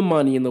all the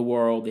money in the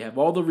world, they have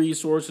all the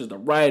resources, the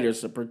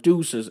writers, the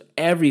producers,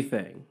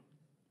 everything,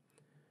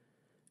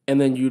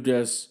 and then you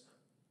just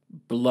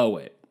blow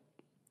it?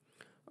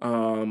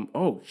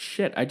 Oh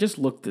shit, I just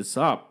looked this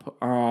up.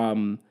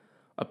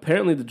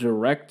 Apparently the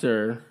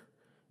director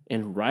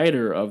and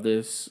writer of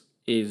this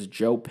is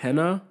Joe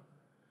Penna,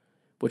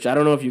 which I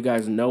don't know if you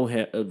guys know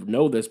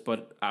this,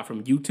 but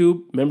from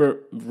YouTube,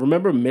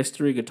 remember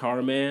Mystery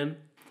Guitar Man?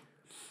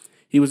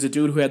 He was a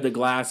dude who had the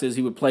glasses.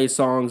 He would play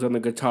songs on the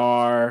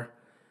guitar,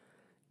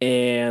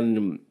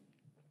 and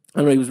I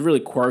don't know, he was really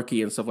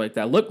quirky and stuff like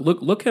that.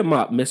 Look him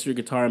up, Mystery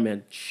Guitar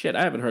Man. Shit,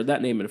 I haven't heard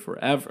that name in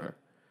forever.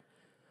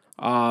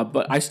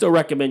 But I still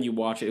recommend you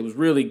watch it. It was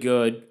really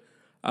good.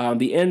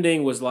 The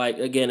ending was like,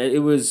 again, it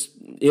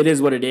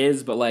is what it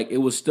is, but like it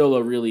was still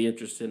a really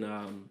interesting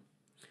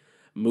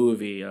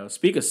movie.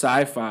 Speak of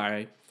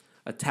sci-fi,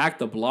 Attack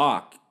the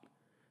Block,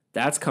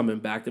 that's coming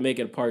back. They're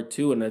making part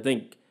 2, and I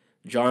think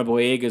John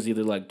Boyega's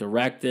either like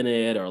directing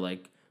it or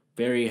like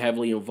very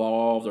heavily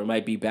involved or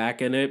might be back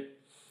in it.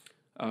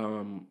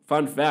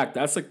 Fun fact,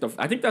 I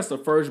think that's the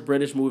first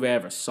British movie I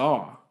ever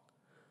saw.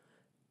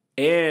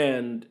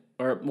 I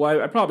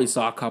probably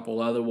saw a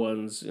couple other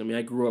ones. I mean,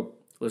 I grew up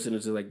listening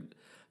to like,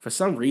 for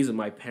some reason,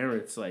 my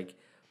parents like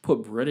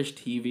put British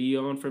TV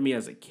on for me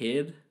as a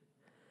kid.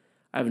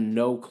 I have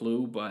no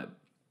clue, but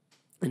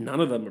none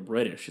of them are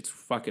British. It's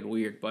fucking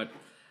weird, but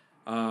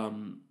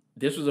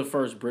this was the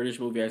first British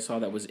movie I saw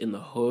that was in the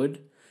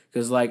hood.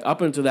 Because, like,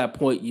 up until that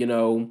point, you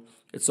know,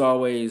 it's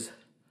always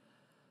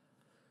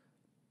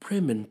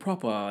prim and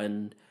proper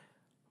and,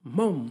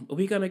 Mum, are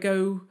we going to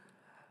go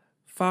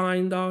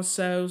find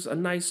ourselves a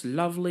nice,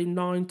 lovely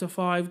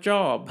 9-to-5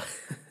 job?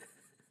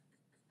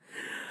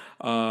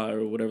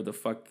 Or whatever the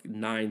fuck,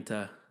 9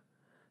 to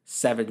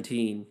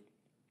 17.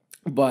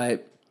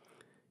 But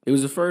it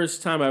was the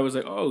first time I was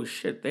like, oh,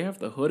 shit, they have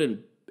the hood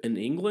in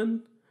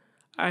England?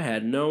 I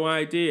had no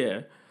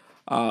idea.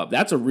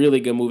 That's a really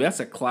good movie. That's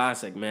a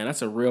classic, man.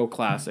 That's a real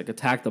classic.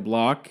 Attack the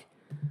Block.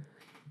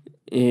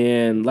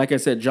 And like I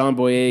said, John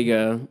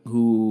Boyega,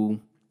 who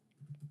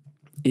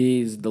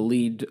was the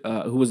lead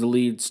one of the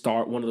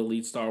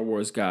lead Star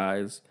Wars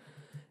guys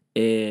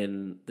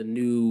in the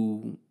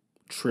new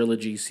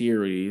trilogy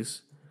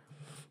series.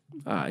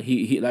 I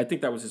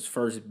think that was his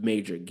first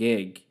major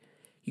gig.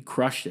 He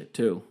crushed it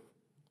too.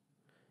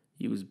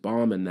 He was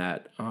bombing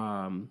that.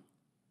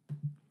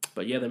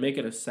 But yeah, they're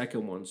making a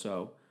second one,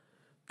 so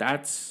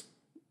that's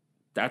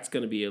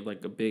gonna be a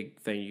big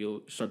thing.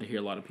 You'll start to hear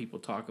a lot of people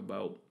talk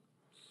about.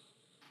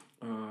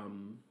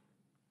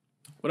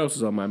 What else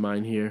is on my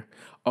mind here?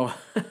 Oh,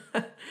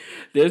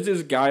 there's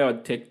this guy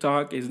on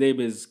TikTok. His name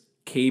is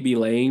KB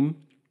Lame.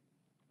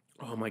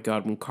 Oh my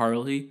god, when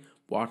Carly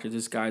watches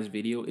this guy's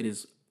video, it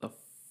is the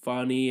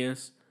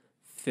funniest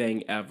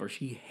thing ever.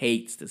 She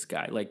hates this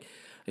guy. Like,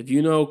 if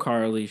you know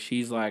Carly,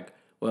 she's like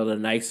one of the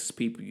nicest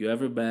people you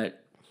ever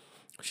met.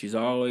 She's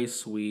always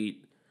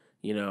sweet.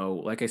 You know,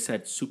 like I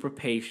said, super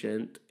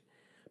patient.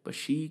 But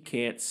she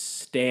can't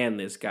stand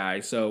this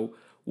guy. So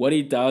what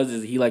he does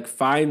is he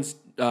finds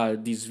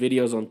these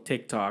videos on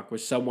TikTok where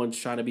someone's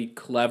trying to be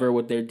clever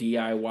with their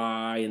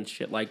DIY and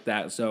shit like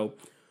that. So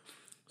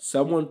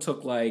someone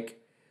took like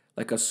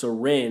a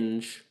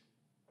syringe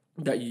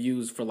that you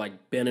use for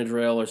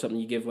Benadryl or something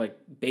you give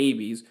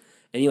babies,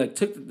 and he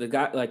took the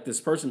guy, this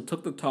person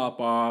took the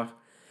top off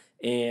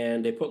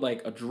and they put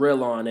a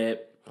drill on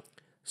it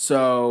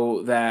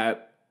so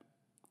that,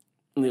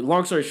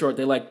 long story short,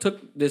 they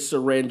took this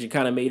syringe and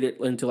kind of made it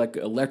into an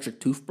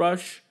electric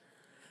toothbrush.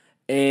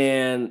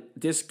 And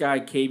this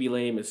guy, KB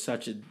Lame, is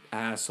such an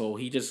asshole.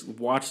 He just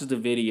watches the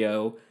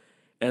video,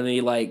 and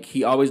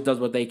he always does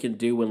what they can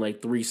do in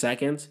 3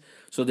 seconds.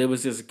 So there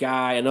was this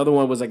guy. Another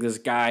one was this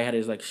guy had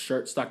his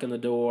shirt stuck in the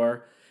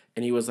door,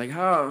 and he was like,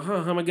 how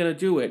am I gonna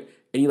do it?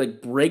 And he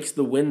breaks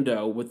the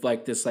window with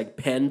this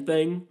pen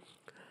thing,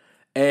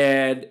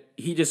 and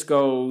he just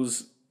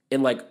goes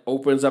and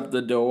opens up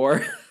the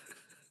door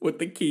with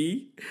the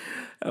key.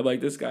 I'm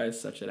like, this guy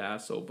is such an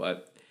asshole,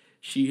 but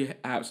she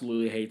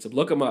absolutely hates him.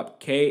 Look him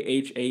up,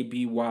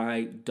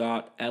 KHABY.LAME.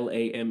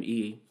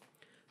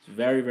 It's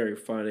very, very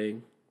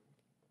funny.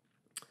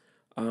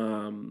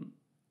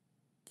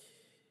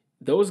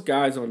 Those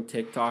guys on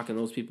TikTok and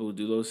those people who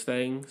do those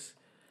things,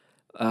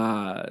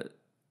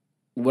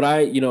 what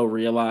I,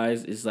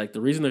 realize is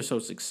the reason they're so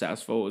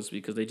successful is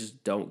because they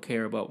just don't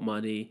care about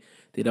money.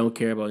 They don't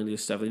care about any of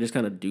this stuff. They just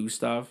kind of do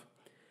stuff.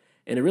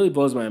 And it really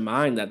blows my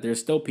mind that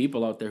there's still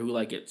people out there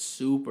who get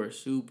super,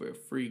 super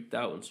freaked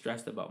out and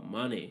stressed about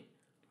money.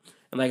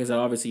 And like I said,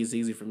 obviously it's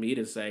easy for me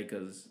to say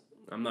because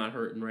I'm not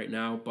hurting right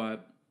now,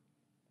 but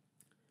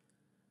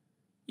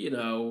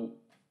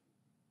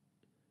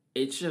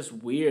it's just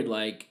weird.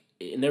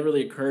 it never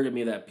really occurred to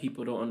me that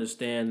people don't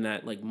understand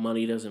that like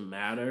money doesn't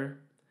matter.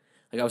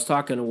 Like I was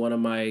talking to one of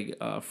my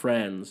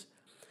friends,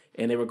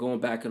 and they were going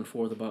back and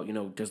forth about,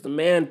 does the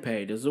man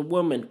pay? Does the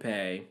woman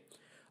pay?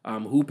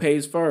 Who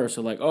pays first?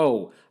 So like,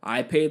 oh,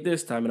 I paid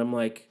this time, and I'm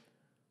like,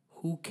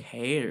 who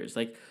cares?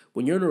 Like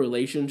when you're in a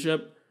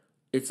relationship,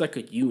 it's like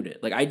a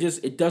unit. Like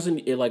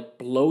it like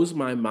blows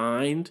my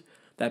mind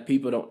that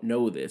people don't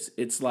know this.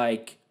 It's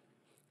like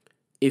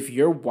if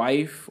your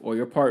wife or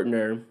your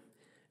partner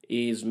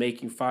is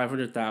making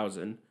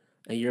 500,000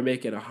 and you're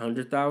making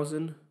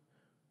 100,000,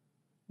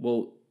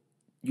 well,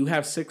 you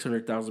have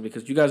 600,000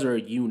 because you guys are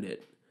a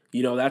unit.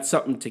 That's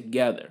something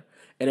together.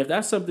 And if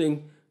that's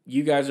something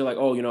you guys are like,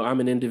 oh, I'm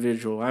an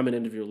individual,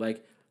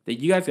 like, that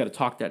you guys got to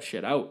talk that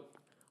shit out.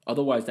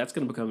 Otherwise, that's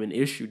going to become an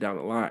issue down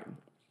the line.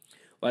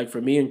 Like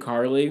for me and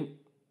Carly,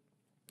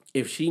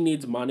 if she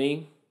needs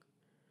money,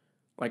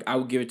 like I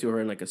would give it to her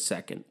in like a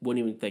second.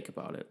 Wouldn't even think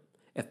about it.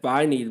 If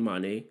I need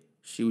money,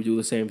 she would do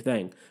the same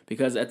thing.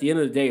 Because at the end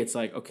of the day, it's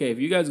like, okay, if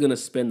you guys are going to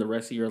spend the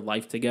rest of your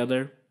life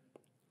together,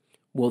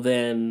 well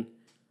then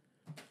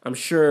I'm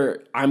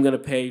sure I'm going to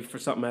pay for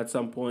something at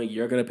some point.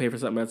 You're going to pay for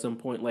something at some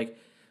point. Like,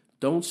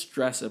 don't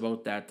stress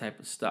about that type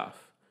of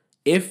stuff.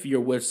 If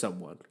you're with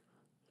someone.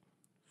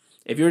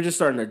 If you're just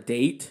starting a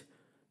date,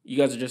 you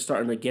guys are just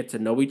starting to get to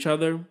know each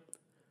other.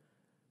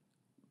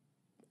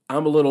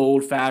 I'm a little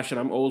old-fashioned.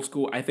 I'm old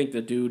school. I think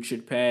the dude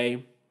should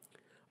pay,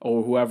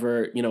 or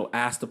whoever,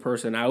 asked the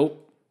person out.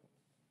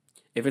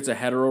 If it's a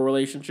hetero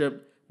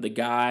relationship, the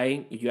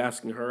guy, if you're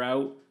asking her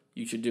out,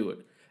 you should do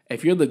it.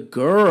 If you're the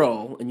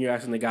girl and you're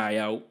asking the guy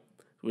out,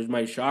 which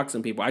might shock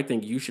some people, I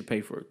think you should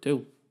pay for it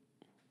too.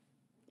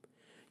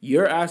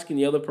 You're asking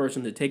the other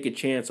person to take a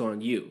chance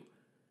on you.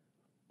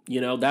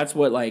 That's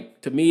what,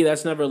 like, to me,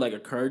 that's never, like,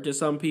 occurred to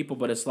some people,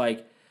 but it's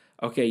like,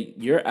 okay,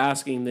 you're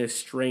asking this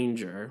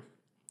stranger,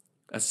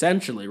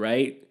 essentially,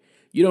 right?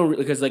 You don't,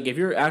 because, like, if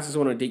you're asking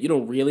someone on a date, you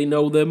don't really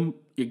know them,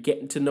 you're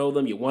getting to know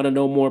them, you want to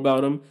know more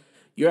about them,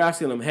 you're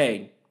asking them,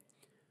 hey,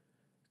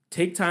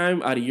 take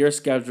time out of your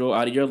schedule,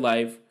 out of your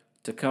life,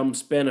 to come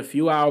spend a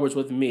few hours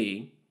with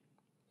me.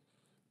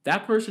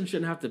 That person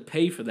shouldn't have to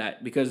pay for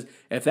that, because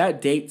if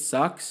that date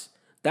sucks,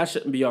 that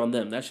shouldn't be on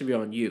them, that should be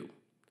on you.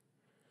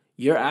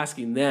 You're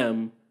asking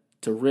them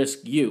to risk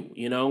you,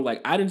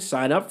 Like, I didn't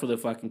sign up for the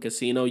fucking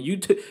casino. You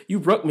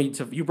brought me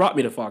to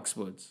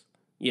Foxwoods,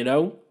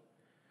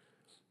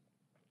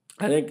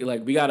 I think,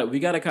 like, we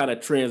gotta kind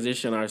of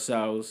transition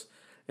ourselves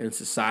in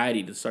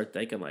society to start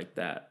thinking like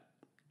that.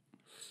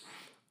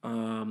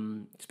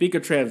 Speak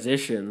of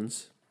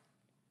transitions,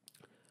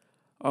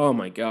 oh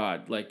my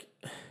god, like,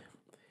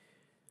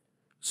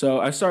 so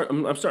I'm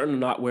starting to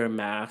not wear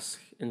masks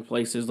in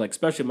places, like,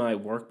 especially my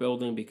work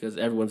building, because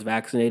everyone's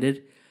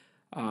vaccinated.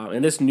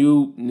 And this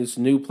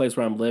new place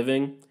where I'm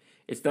living,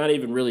 it's not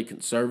even really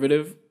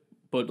conservative,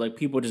 but like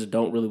people just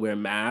don't really wear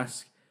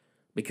masks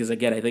because,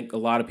 again, I think a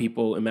lot of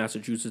people in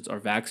Massachusetts are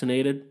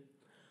vaccinated.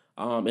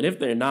 And if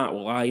they're not,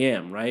 well, I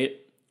am, right?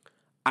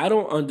 I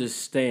don't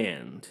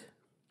understand.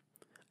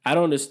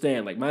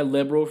 Like, my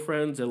liberal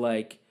friends are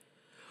like,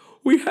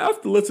 we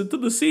have to listen to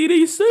the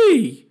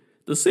CDC.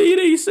 The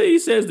CDC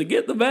says to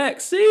get the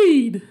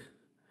vaccine.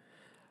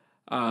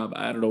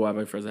 I don't know why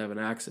my friends have an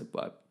accent,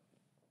 but...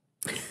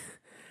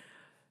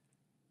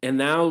 And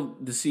now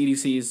the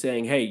CDC is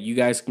saying, hey, you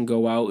guys can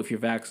go out if you're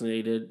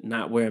vaccinated,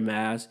 not wear a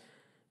mask.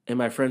 And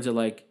my friends are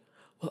like,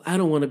 well, I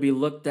don't want to be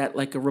looked at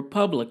like a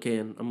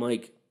Republican. I'm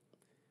like,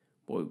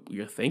 well,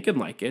 you're thinking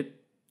like it.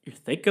 You're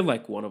thinking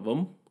like one of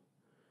them.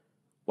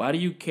 Why do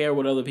you care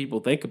what other people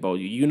think about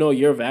you? You know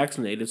you're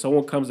vaccinated.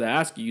 Someone comes to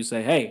ask you, you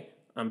say, hey,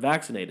 I'm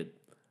vaccinated.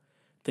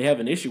 If they have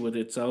an issue with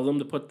it, tell them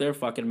to put their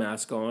fucking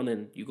mask on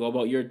and you go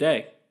about your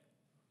day.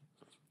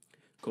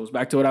 Goes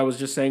back to what I was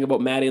just saying about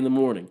Matty in the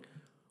morning.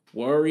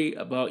 Worry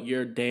about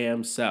your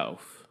damn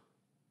self.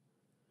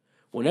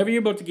 Whenever you're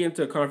about to get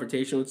into a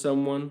confrontation with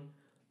someone,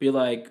 be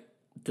like,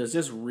 does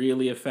this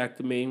really affect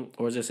me,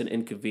 or is this an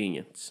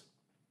inconvenience?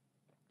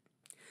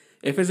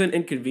 If it's an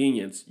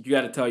inconvenience, you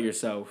got to tell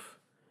yourself,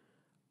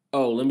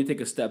 oh, let me take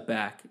a step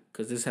back,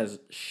 because this has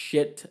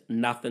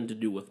nothing to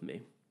do with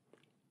me.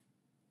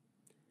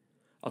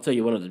 I'll tell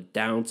you one of the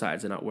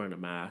downsides of not wearing a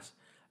mask.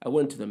 I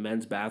went to the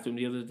men's bathroom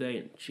the other day,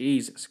 and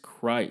Jesus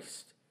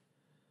Christ.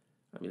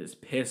 I mean, there's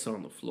piss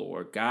on the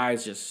floor.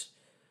 Guys just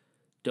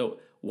don't...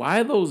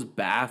 Why are those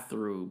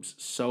bathrooms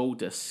so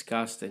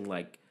disgusting?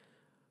 Like,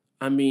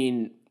 I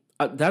mean,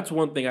 that's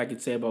one thing I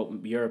could say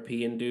about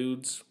European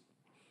dudes,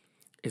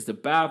 is the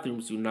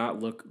bathrooms do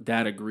not look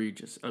that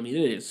egregious. I mean,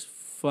 it is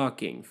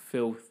fucking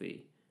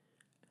filthy.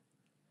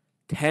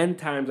 10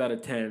 times out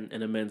of 10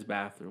 in a men's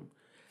bathroom.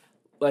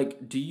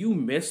 Like, do you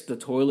miss the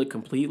toilet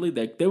completely?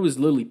 Like, there was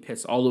literally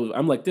piss all over.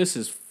 I'm like, this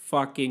is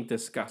fucking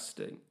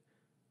disgusting.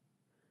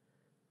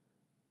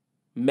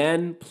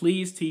 Men,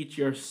 please teach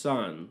your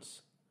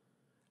sons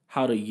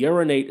how to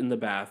urinate in the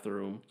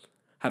bathroom,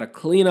 how to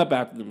clean up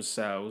after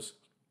themselves.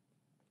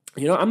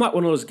 I'm not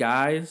one of those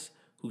guys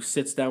who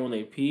sits down when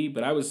they pee,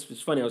 but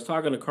it's funny, I was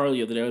talking to Carly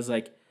the other day, I was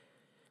like,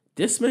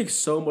 this makes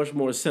so much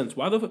more sense.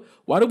 Why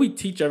do we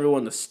teach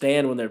everyone to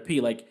stand when they're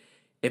pee? Like,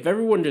 if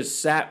everyone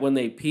just sat when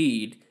they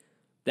peed,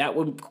 that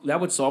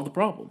would solve the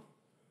problem.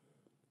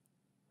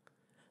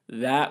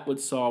 That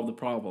would solve the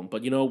problem.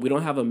 But, we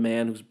don't have a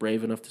man who's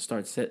brave enough to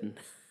start sitting.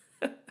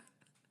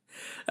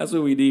 That's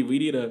what we need. We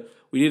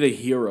need a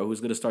hero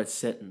who's going to start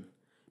sitting.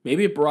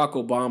 Maybe if Barack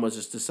Obama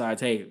just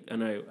decides, hey,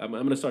 and I'm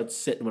going to start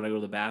sitting when I go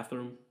to the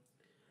bathroom.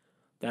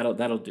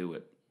 That'll do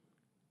it.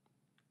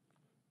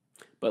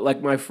 But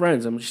like my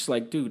friends, I'm just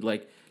like, dude,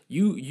 like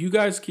you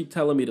guys keep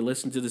telling me to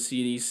listen to the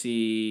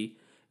CDC,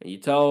 and you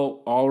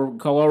call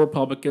all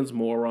Republicans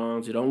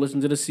morons. You don't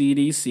listen to the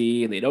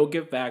CDC, and they don't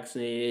get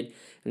vaccinated,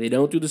 and they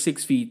don't do the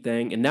 6 feet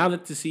thing. And now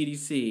that the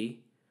CDC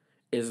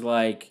is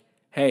like,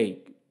 hey,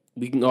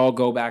 we can all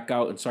go back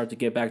out and start to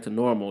get back to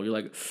normal, you're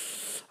like,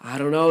 I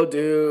don't know,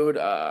 dude.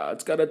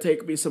 It's gonna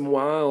take me a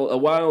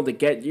while to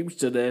get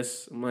used to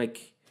this. I'm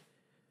like,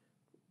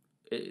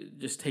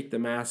 just take the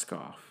mask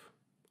off.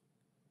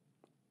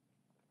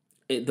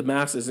 The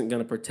mask isn't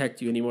going to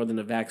protect you any more than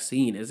the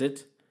vaccine, is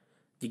it?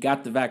 You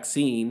got the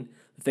vaccine.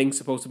 The thing's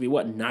supposed to be,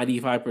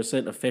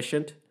 95%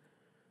 efficient?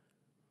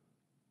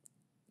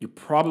 You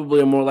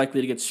probably are more likely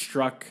to get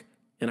struck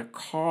in a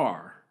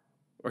car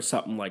or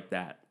something like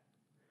that.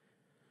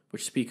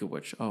 Which, speak of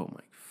which, oh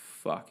my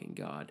fucking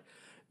God.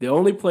 The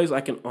only place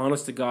I can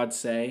honest to God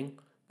say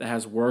that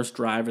has worse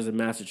drivers in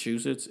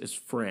Massachusetts is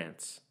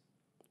France.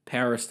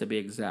 Paris, to be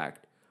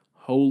exact.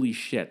 Holy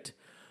shit.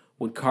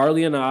 When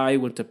Carly and I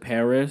went to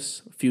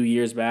Paris a few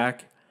years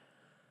back,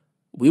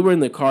 we were in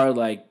the car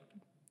like,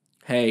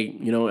 hey,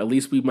 at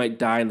least we might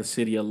die in the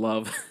city of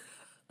love.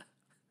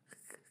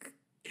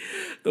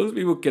 Those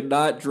people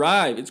cannot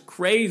drive. It's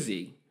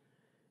crazy.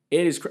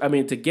 It is.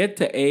 To get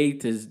to A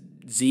to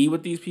Z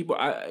with these people,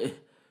 I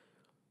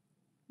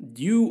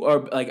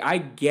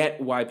get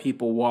why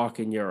people walk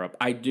in Europe.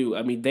 I do.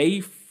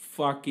 They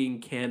fucking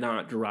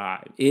cannot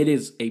drive. It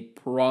is a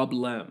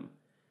problem.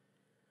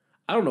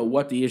 I don't know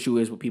what the issue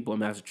is with people in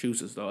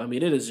Massachusetts, though.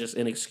 It is just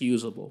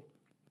inexcusable.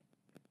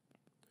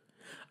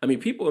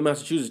 People in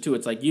Massachusetts, too,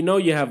 it's like,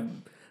 you have,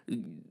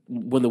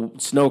 when the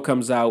snow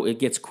comes out, it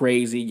gets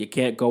crazy. You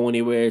can't go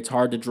anywhere. It's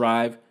hard to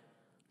drive.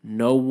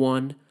 No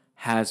one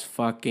has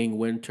fucking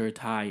winter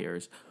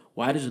tires.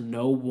 Why does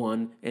no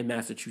one in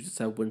Massachusetts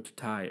have winter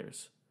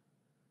tires?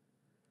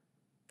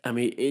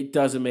 It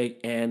doesn't make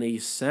any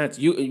sense.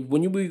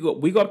 We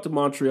go up to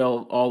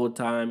Montreal all the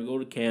time. We go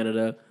to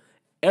Canada.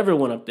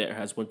 Everyone up there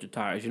has winter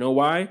tires. You know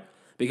why?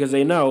 Because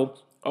they know,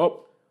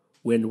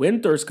 when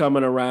winter's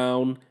coming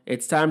around,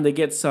 it's time to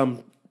get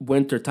some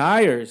winter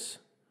tires.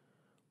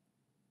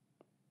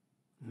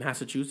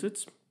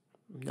 Massachusetts?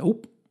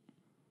 Nope.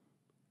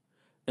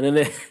 And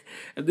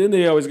then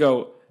they always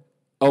go,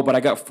 oh, but I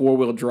got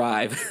 4-wheel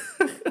drive.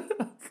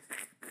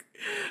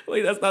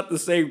 Like, that's not the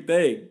same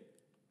thing.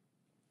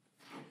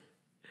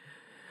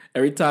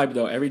 Every time,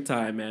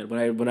 man,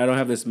 when I don't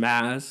have this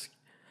mask,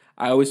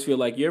 I always feel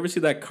like, you ever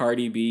see that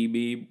Cardi B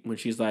meme when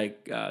she's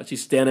like,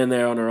 she's standing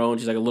there on her own,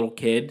 she's like a little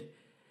kid,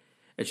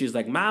 and she's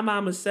like, my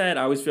mama said,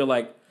 I always feel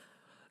like,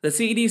 the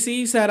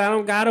CDC said I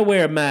don't gotta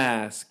wear a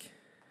mask.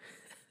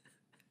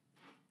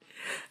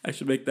 I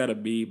should make that a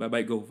meme. I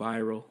might go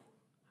viral.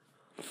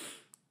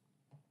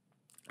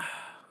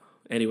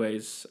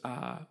 Anyways,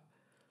 I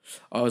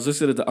was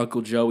listening to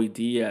Uncle Joey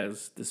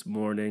Diaz this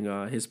morning,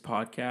 his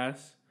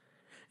podcast,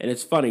 and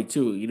it's funny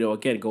too,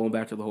 again, going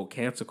back to the whole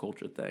cancel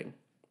culture thing.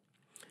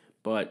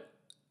 But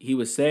he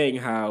was saying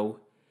how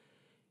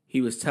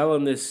he was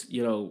telling this,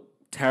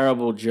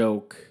 terrible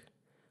joke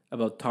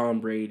about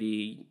Tom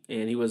Brady,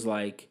 and he was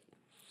like,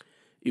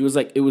 it was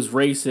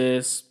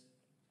racist.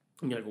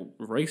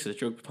 Racist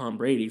joke with Tom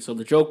Brady. So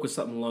the joke was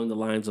something along the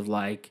lines of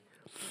like,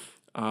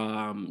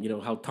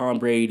 how Tom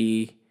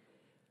Brady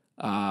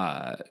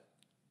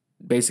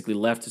basically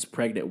left his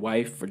pregnant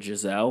wife for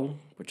Giselle,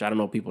 which I don't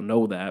know if people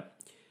know that.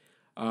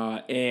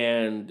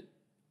 And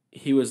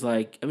he was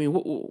like,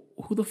 who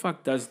the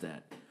fuck does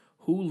that?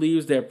 Who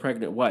leaves their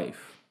pregnant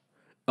wife?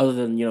 Other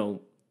than,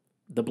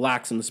 the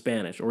blacks and the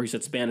Spanish. Or he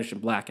said Spanish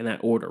and black in that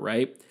order,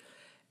 right?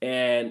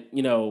 And,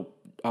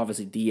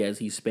 obviously Diaz,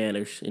 he's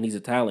Spanish and he's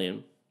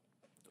Italian.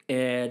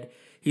 And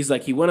he's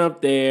like, he went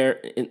up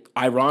there, and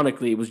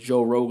ironically, it was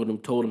Joe Rogan who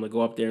told him to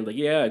go up there and like,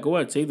 yeah, go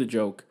ahead, say the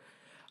joke.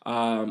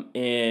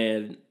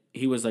 And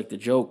he was like, the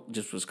joke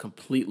just was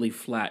completely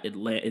flat.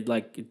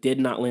 It did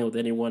not land with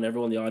anyone.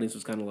 Everyone in the audience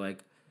was kind of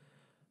like,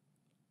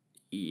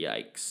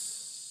 yikes.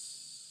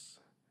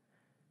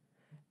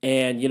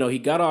 And, he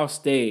got off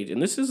stage,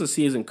 and this is a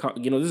seasoned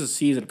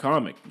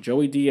comic.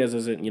 Joey Diaz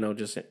isn't,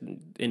 just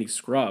any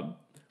scrub.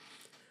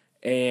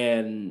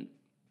 And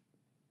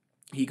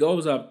he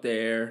goes up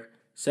there,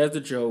 says the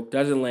joke,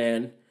 doesn't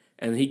land,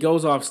 and he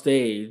goes off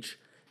stage,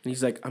 and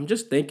he's like, I'm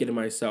just thinking to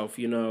myself,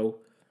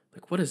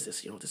 like, what is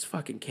this? This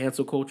fucking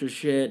cancel culture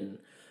shit, and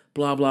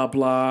blah, blah,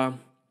 blah.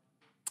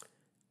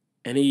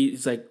 And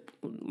he's like,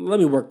 let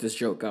me work this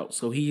joke out.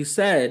 So he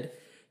said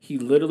he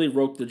literally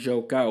wrote the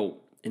joke out,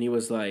 and he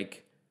was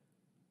like,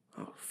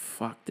 oh,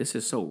 fuck, this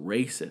is so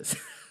racist.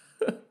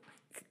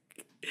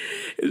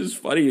 It's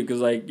just funny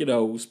because, like, you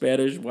know,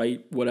 Spanish,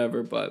 white,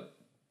 whatever, but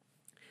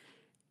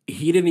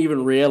he didn't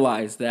even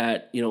realize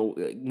that, you know,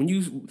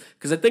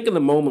 because I think in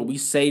the moment we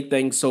say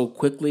things so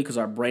quickly because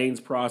our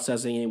brain's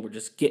processing and we're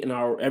just getting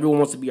everyone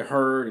wants to be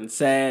heard and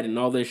said and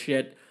all this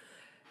shit.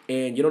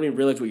 And you don't even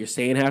realize what you're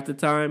saying half the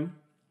time.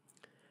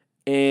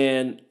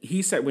 And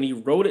he said when he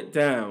wrote it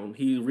down,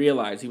 he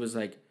realized, he was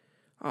like,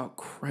 oh,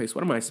 Christ,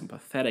 what am I, some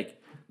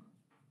pathetic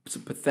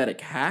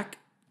hack?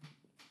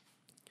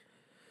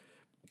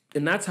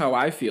 And that's how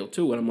I feel,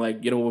 too. And I'm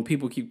like, you know, when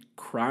people keep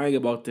crying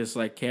about this,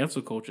 like,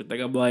 cancel culture thing,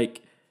 I'm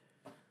like,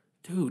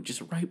 dude,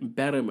 just write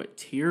better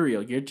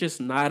material. You're just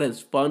not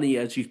as funny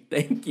as you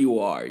think you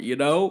are, you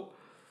know?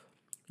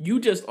 You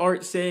just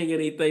aren't saying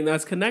anything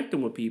that's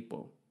connecting with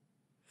people.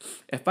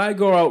 If I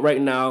go out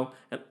right now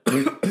and...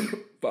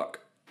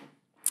 fuck.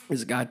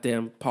 This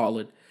goddamn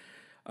pollen.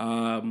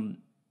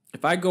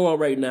 If I go out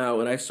right now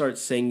and I start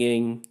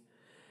singing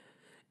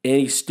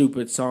any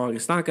stupid song,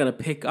 it's not going to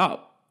pick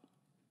up.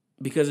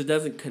 Because it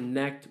doesn't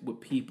connect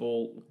with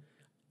people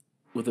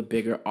with a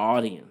bigger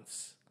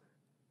audience.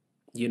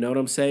 You know what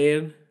I'm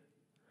saying?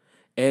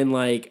 And,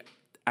 like,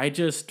 I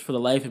just, for the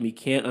life of me,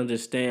 can't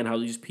understand how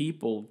these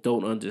people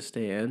don't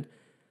understand.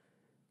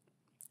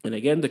 And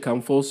again, to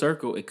come full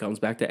circle, it comes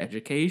back to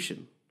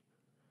education.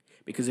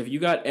 Because if you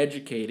got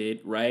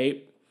educated,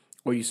 right,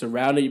 or you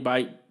surrounded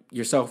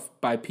yourself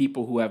by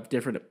people who have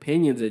different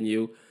opinions than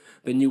you,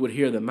 then you would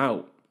hear them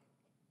out.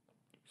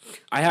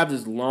 I have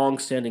this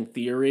long-standing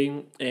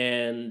theory,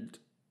 and,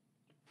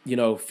 you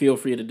know, feel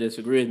free to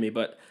disagree with me,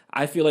 but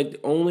I feel like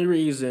the only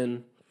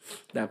reason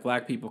that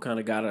black people kind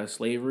of got out of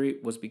slavery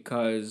was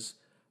because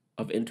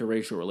of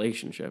interracial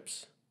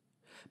relationships.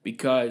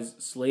 Because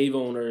slave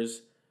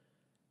owners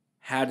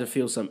had to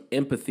feel some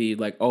empathy,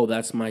 like, oh,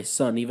 that's my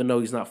son, even though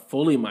he's not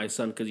fully my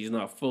son because he's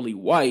not fully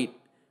white,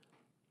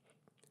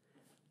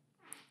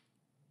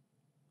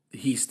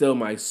 he's still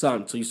my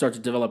son. So you start to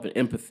develop an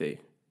empathy.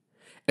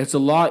 It's a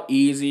lot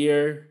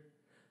easier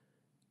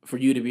for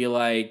you to be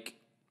like,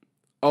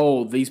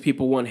 oh, these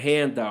people want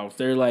handouts.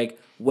 They're like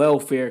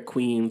welfare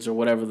queens or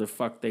whatever the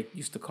fuck they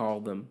used to call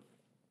them.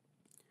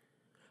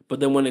 But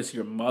then when it's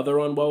your mother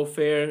on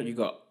welfare, you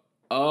go,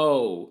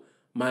 oh,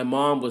 my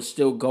mom was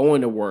still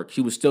going to work.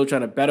 She was still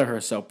trying to better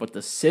herself, but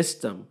the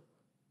system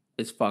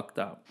is fucked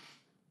up.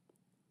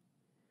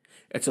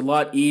 It's a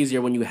lot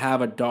easier when you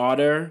have a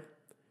daughter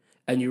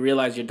and you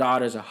realize your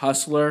daughter's a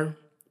hustler,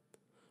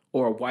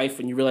 or a wife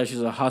and you realize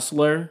she's a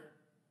hustler,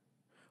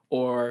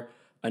 or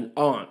an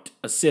aunt,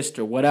 a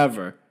sister,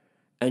 whatever,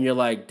 and you're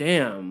like,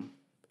 damn,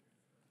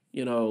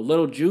 you know,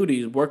 little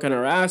Judy's working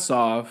her ass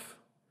off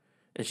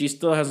and she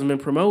still hasn't been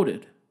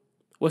promoted.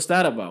 What's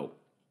that about?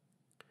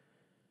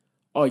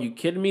 Oh, you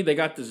kidding me? They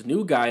got this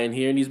new guy in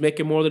here and he's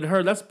making more than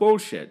her. That's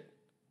bullshit.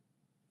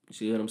 You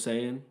see what I'm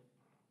saying?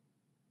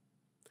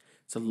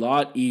 It's a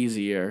lot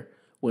easier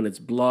when it's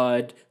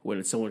blood, when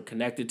it's someone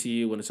connected to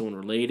you, when it's someone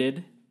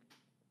related.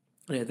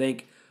 And I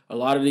think a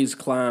lot of these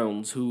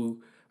clowns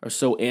who are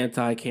so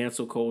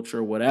anti-cancel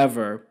culture,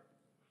 whatever,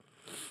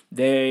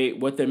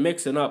 what they're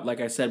mixing up,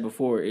 like I said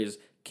before, is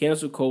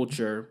cancel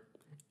culture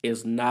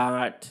is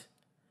not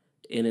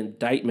an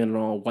indictment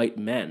on all white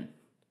men.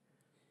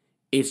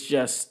 It's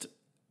just,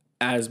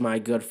 as my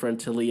good friend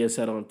Talia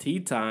said on Tea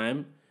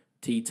Time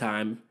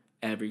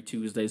every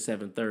Tuesday,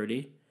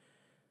 7:30,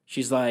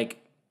 she's like,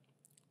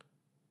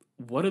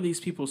 what are these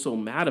people so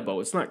mad about?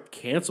 It's not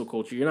cancel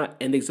culture. You're not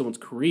ending someone's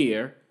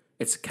career.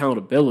 It's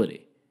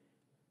accountability.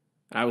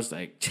 I was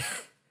like,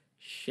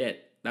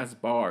 shit, that's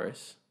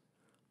bars.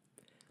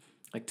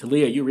 Like,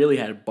 Talia, you really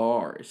had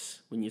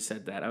bars when you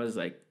said that. I was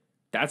like,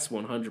 that's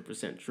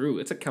 100% true.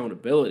 It's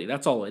accountability.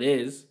 That's all it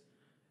is.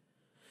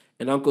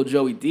 And Uncle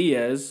Joey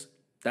Diaz,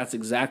 that's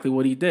exactly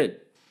what he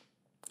did.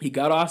 He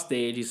got off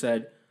stage. He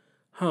said,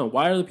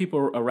 why are the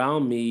people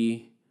around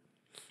me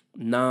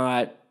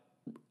not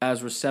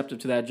as receptive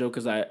to that joke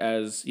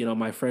as you know,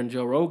 my friend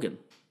Joe Rogan?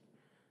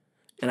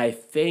 And I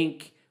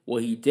think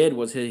what he did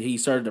was he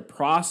started to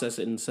process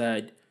it and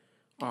said,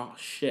 oh,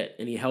 shit.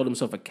 And he held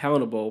himself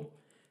accountable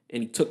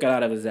and he took it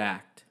out of his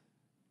act.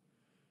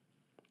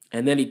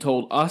 And then he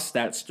told us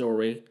that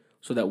story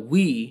so that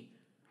we,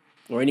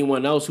 or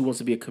anyone else who wants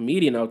to be a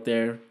comedian out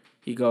there,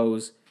 he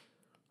goes,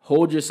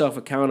 hold yourself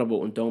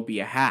accountable and don't be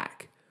a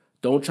hack.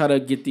 Don't try to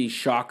get these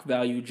shock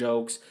value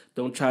jokes.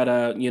 Don't try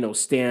to, you know,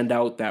 stand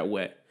out that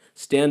way.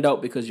 Stand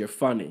out because you're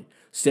funny.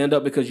 Stand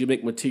out because you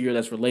make material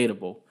that's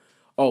relatable.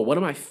 Oh, one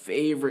of my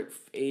favorite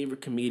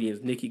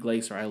comedians, Nikki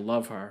Glaser. I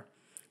love her.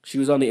 She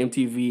was on the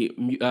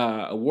MTV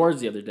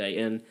Awards the other day,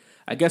 and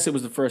I guess it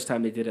was the first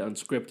time they did it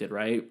unscripted,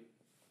 right?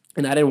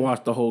 And I didn't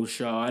watch the whole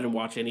show. I didn't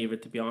watch any of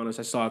it, to be honest.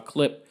 I saw a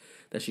clip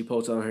that she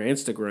posted on her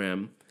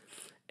Instagram,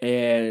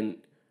 and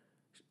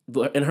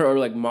in her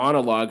like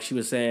monologue, she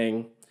was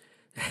saying,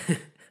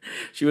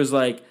 she was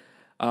like,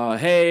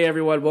 hey,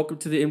 everyone, welcome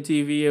to the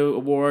MTV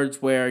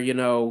Awards where, you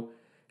know,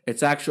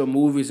 it's actual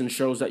movies and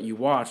shows that you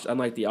watched,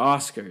 unlike the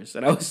Oscars.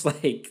 And I was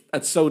like,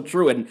 that's so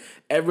true. And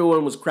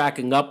everyone was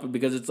cracking up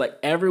because it's like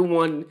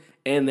everyone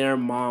and their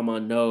mama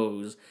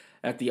knows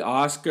at the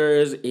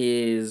Oscars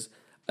is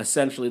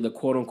essentially the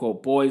quote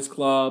unquote boys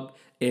club.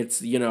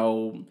 It's, you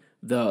know,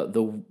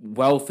 the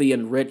wealthy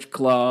and rich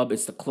club.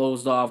 It's the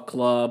closed off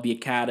club, the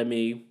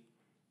academy.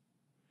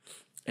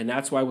 And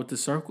that's why with the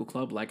Circle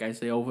Club, like I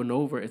say over and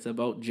over, it's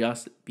about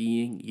just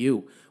being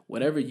you.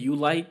 Whatever you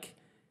like,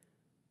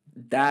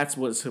 that's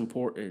what's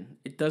important.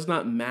 It does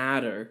not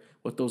matter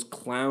what those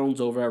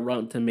clowns over at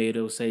Rotten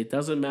Tomatoes say. It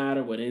doesn't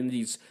matter what any of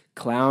these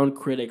clown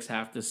critics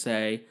have to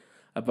say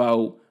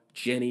about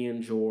Jenny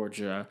in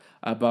Georgia,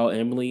 about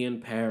Emily in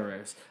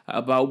Paris,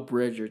 about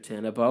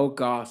Bridgerton, about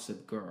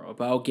Gossip Girl,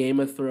 about Game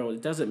of Thrones.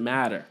 It doesn't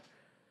matter.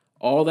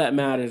 All that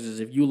matters is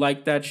if you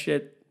like that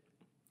shit,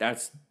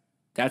 that's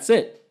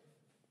it.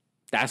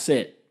 That's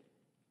it.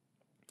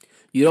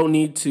 You don't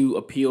need to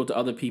appeal to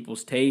other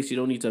people's tastes. You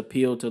don't need to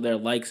appeal to their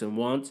likes and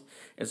wants.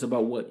 It's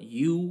about what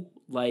you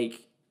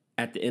like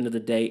at the end of the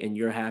day and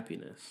your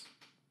happiness.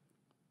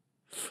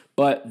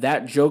 But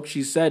that joke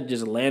she said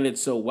just landed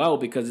so well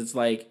because it's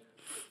like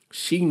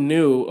she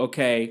knew,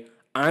 okay,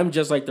 I'm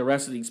just like the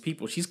rest of these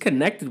people. She's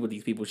connected with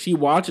these people. She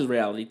watches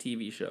reality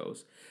TV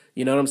shows.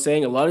 You know what I'm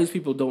saying? A lot of these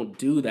people don't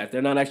do that.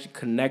 They're not actually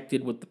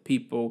connected with the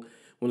people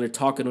when they're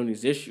talking on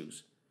these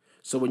issues.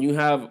 So when you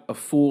have a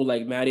fool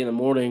like Matty in the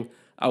morning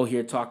out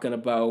here talking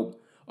about,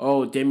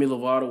 oh, Demi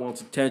Lovato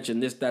wants attention,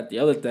 this, that, the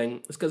other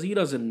thing, it's because he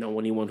doesn't know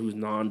anyone who's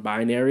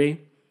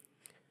non-binary.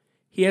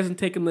 He hasn't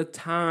taken the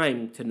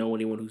time to know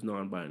anyone who's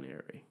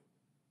non-binary.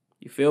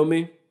 You feel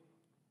me?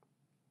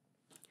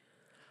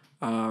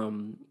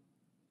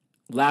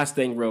 Last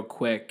thing real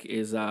quick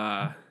is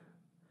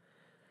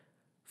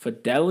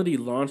Fidelity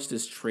launched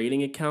this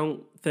trading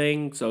account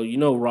thing. So you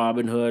know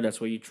Robinhood, that's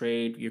where you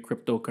trade your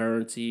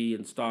cryptocurrency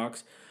and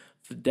stocks.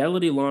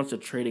 Fidelity launched a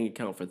trading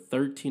account for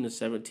 13 to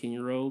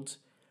 17-year-olds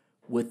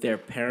with their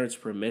parents'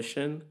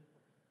 permission.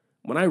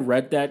 When I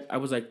read that, I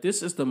was like,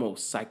 this is the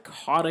most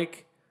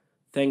psychotic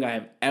thing I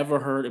have ever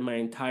heard in my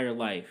entire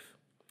life.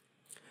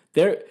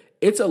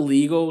 It's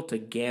illegal to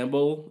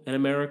gamble in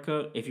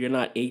America if you're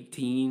not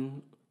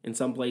 18 in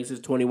some places,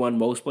 21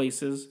 most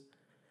places.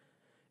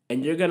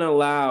 And you're going to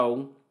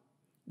allow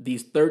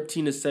these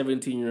 13 to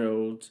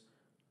 17-year-olds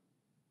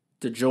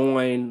to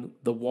join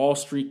the Wall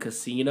Street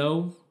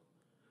casino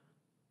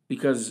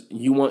because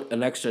you want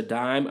an extra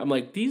dime. I'm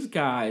like, these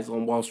guys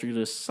on Wall Street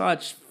are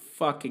such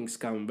fucking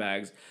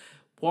scumbags.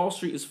 Wall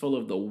Street is full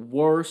of the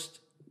worst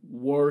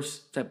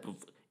type of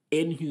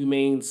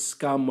inhumane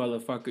scum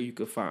motherfucker you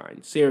could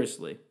find.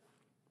 Seriously.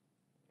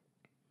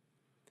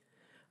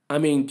 I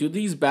mean, do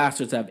these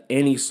bastards have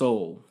any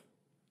soul?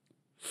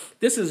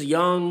 This is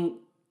young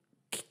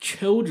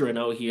children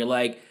out here.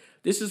 Like,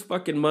 this is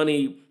fucking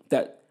money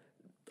that,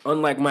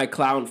 unlike my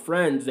clown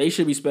friends, they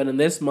should be spending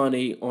this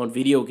money on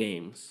video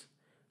games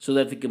so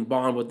that they can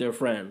bond with their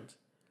friends.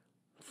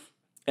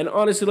 And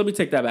honestly, let me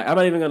take that back. I'm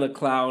not even going to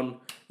clown,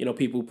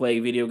 people who play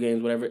video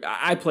games, whatever.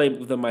 I play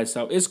with them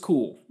myself. It's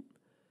cool.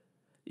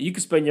 You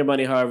can spend your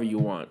money however you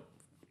want.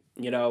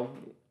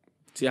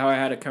 See how I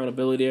had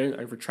accountability there?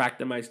 I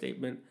retracted my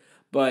statement.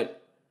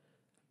 But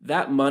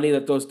that money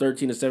that those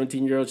 13 to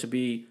 17-year-olds should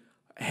be,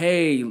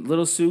 hey,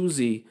 little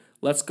Susie,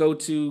 let's go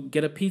to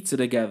get a pizza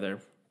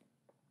together.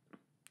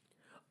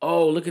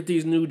 Oh, look at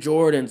these new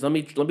Jordans. Let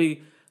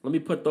me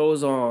put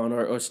those on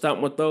or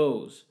stump with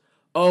those.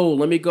 Oh,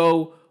 let me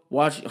go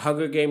watch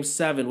Hunger Games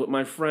 7 with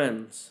my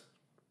friends.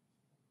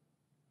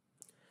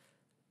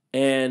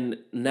 And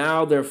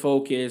now their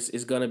focus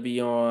is going to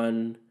be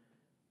on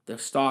the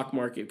stock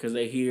market because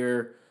they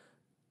hear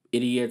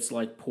idiots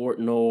like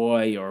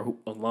Portnoy or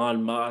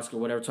Elon Musk or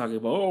whatever talking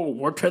about, oh,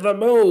 we're to the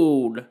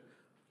moon.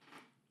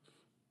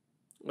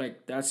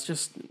 Like, this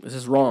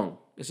is wrong.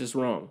 It's just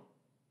wrong.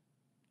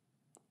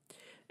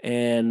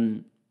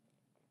 And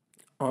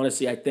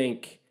honestly, I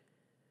think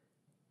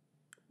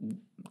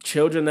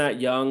children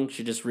that young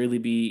should just really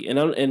be, and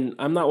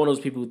I'm not one of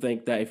those people who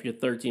think that if you're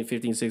 13,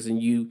 15, 16,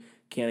 you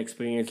can't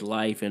experience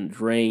life and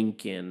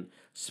drink and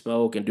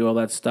smoke and do all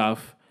that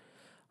stuff.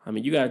 I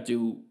mean, you got to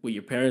do what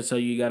your parents tell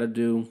you got to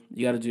do.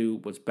 You got to do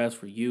what's best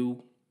for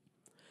you.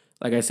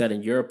 Like I said,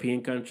 in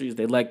European countries,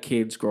 they let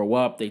kids grow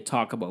up. They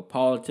talk about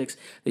politics.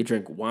 They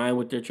drink wine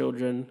with their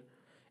children.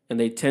 And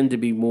they tend to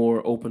be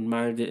more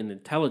open-minded and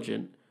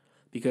intelligent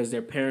because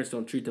their parents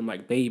don't treat them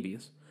like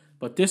babies.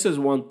 But this is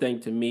one thing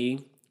to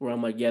me where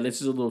I'm like, yeah, this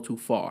is a little too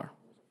far.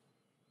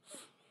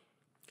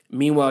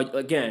 Meanwhile,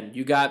 again,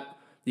 you got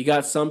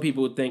some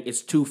people who think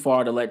it's too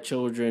far to let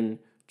children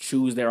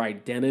choose their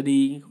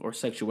identity or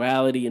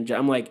sexuality. And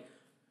I'm like,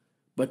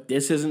 but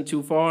this isn't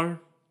too far.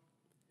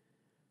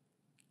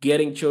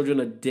 Getting children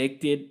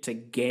addicted to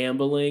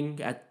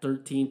gambling at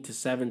 13 to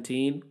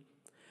 17.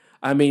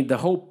 I mean, the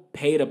whole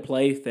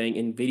pay-to-play thing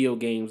in video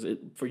games,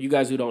 for you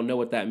guys who don't know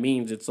what that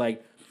means, it's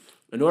like,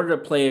 in order to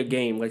play a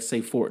game, like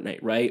say Fortnite,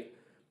 right?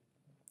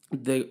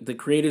 The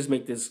creators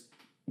make this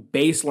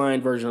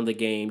baseline version of the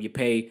game you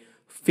pay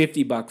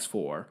 $50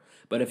 for.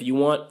 But if you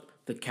want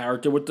the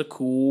character with the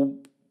cool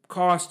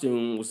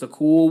costumes, the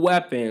cool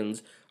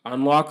weapons,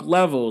 unlock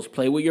levels,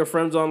 play with your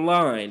friends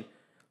online,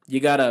 you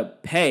gotta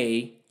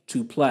pay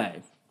to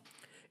play.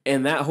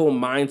 And that whole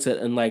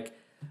mindset and like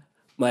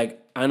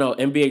I know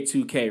NBA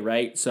 2K,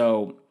 right?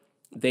 So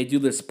they do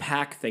this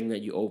pack thing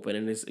that you open,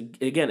 and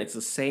it's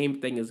the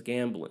same thing as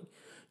gambling.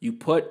 You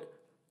put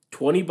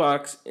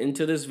 $20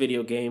 into this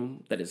video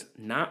game that is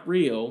not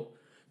real.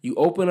 You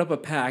open up a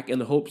pack in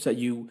the hopes that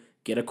you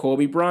get a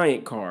Kobe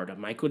Bryant card, a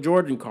Michael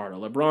Jordan card, a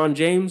LeBron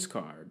James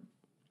card.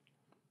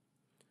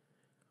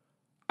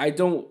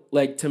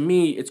 To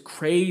me, it's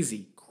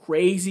crazy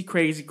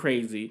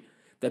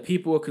that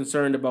people are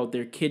concerned about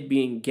their kid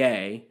being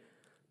gay,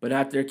 but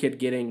not their kid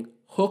getting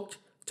hooked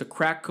to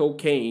crack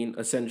cocaine,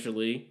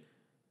 essentially,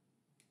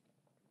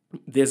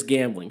 this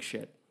gambling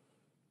shit.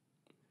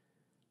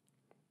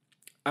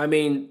 I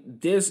mean,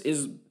 this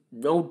is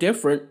no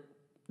different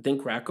than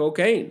crack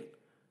cocaine.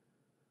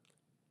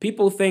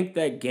 People think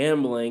that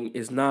gambling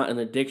is not an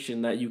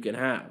addiction that you can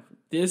have.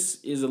 This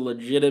is a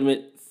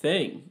legitimate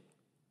thing.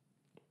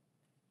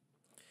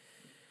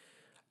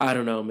 I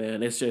don't know,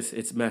 man.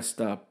 It's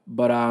messed up.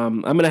 But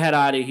I'm going to head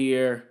out of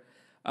here.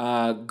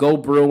 Go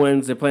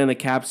Bruins. They're playing the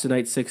Caps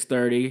tonight,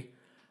 6:30.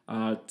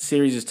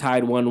 Series is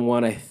tied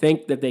 1-1. I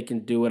think that they can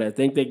do it. I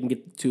think they can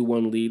get the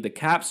 2-1 lead. The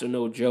Caps are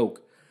no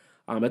joke.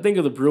 I think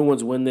if the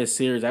Bruins win this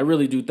series, I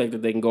really do think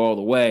that they can go all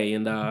the way.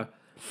 And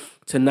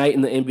tonight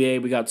in the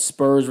NBA, we got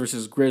Spurs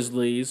versus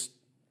Grizzlies.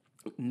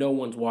 No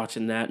one's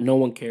watching that. No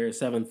one cares.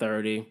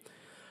 7:30.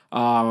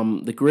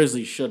 The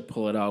Grizzlies should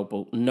pull it out,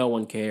 but no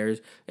one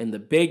cares. And the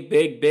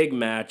big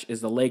match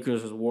is the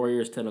Lakers versus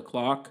Warriors, 10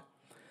 o'clock.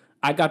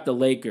 I got the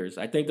Lakers.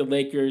 I think the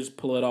Lakers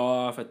pull it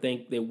off. I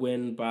think they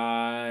win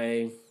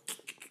by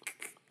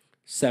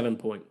 7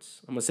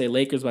 points. I'm going to say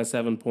Lakers by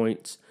 7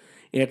 points.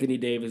 Anthony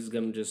Davis is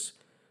going to just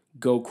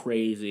go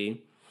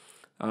crazy.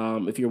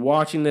 If you're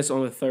watching this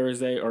on a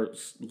Thursday or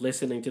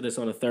listening to this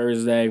on a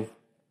Thursday,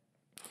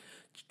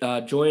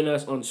 join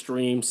us on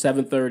stream,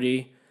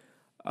 7:30.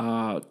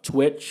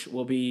 Twitch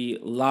will be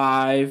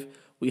live.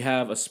 We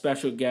have a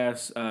special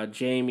guest,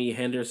 Jamie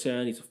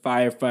Henderson. He's a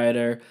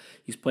firefighter.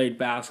 He's played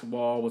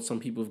basketball with some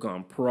people who've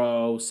gone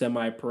pro,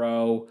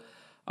 semi-pro.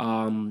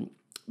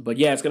 But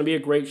yeah, it's going to be a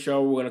great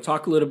show. We're going to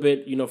talk a little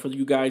bit, for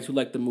you guys who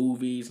like the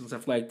movies and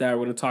stuff like that.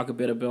 We're going to talk a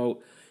bit about,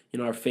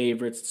 our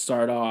favorites to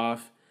start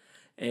off.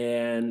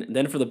 And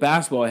then for the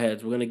basketball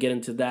heads, we're going to get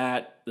into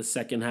that the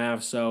second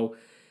half. So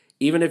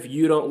even if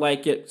you don't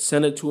like it,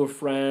 send it to a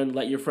friend.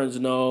 Let your friends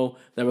know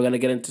that we're going to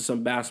get into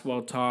some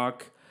basketball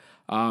talk.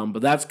 But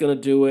that's going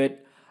to do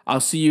it.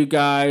 I'll see you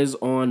guys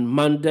on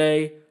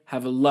Monday.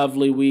 Have a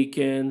lovely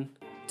weekend.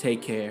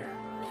 Take care.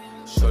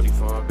 Shorty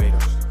from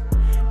Barbados.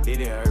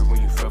 Did it hurt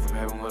when you fell from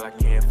heaven? Well, I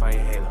can't fight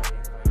Halo.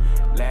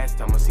 Last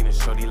time I seen a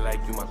shorty like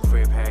you, my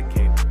crib had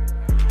cable.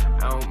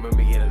 I don't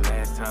remember the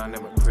last time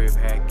that my crib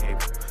had cable.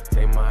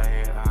 Take my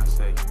hand, I'll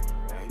say.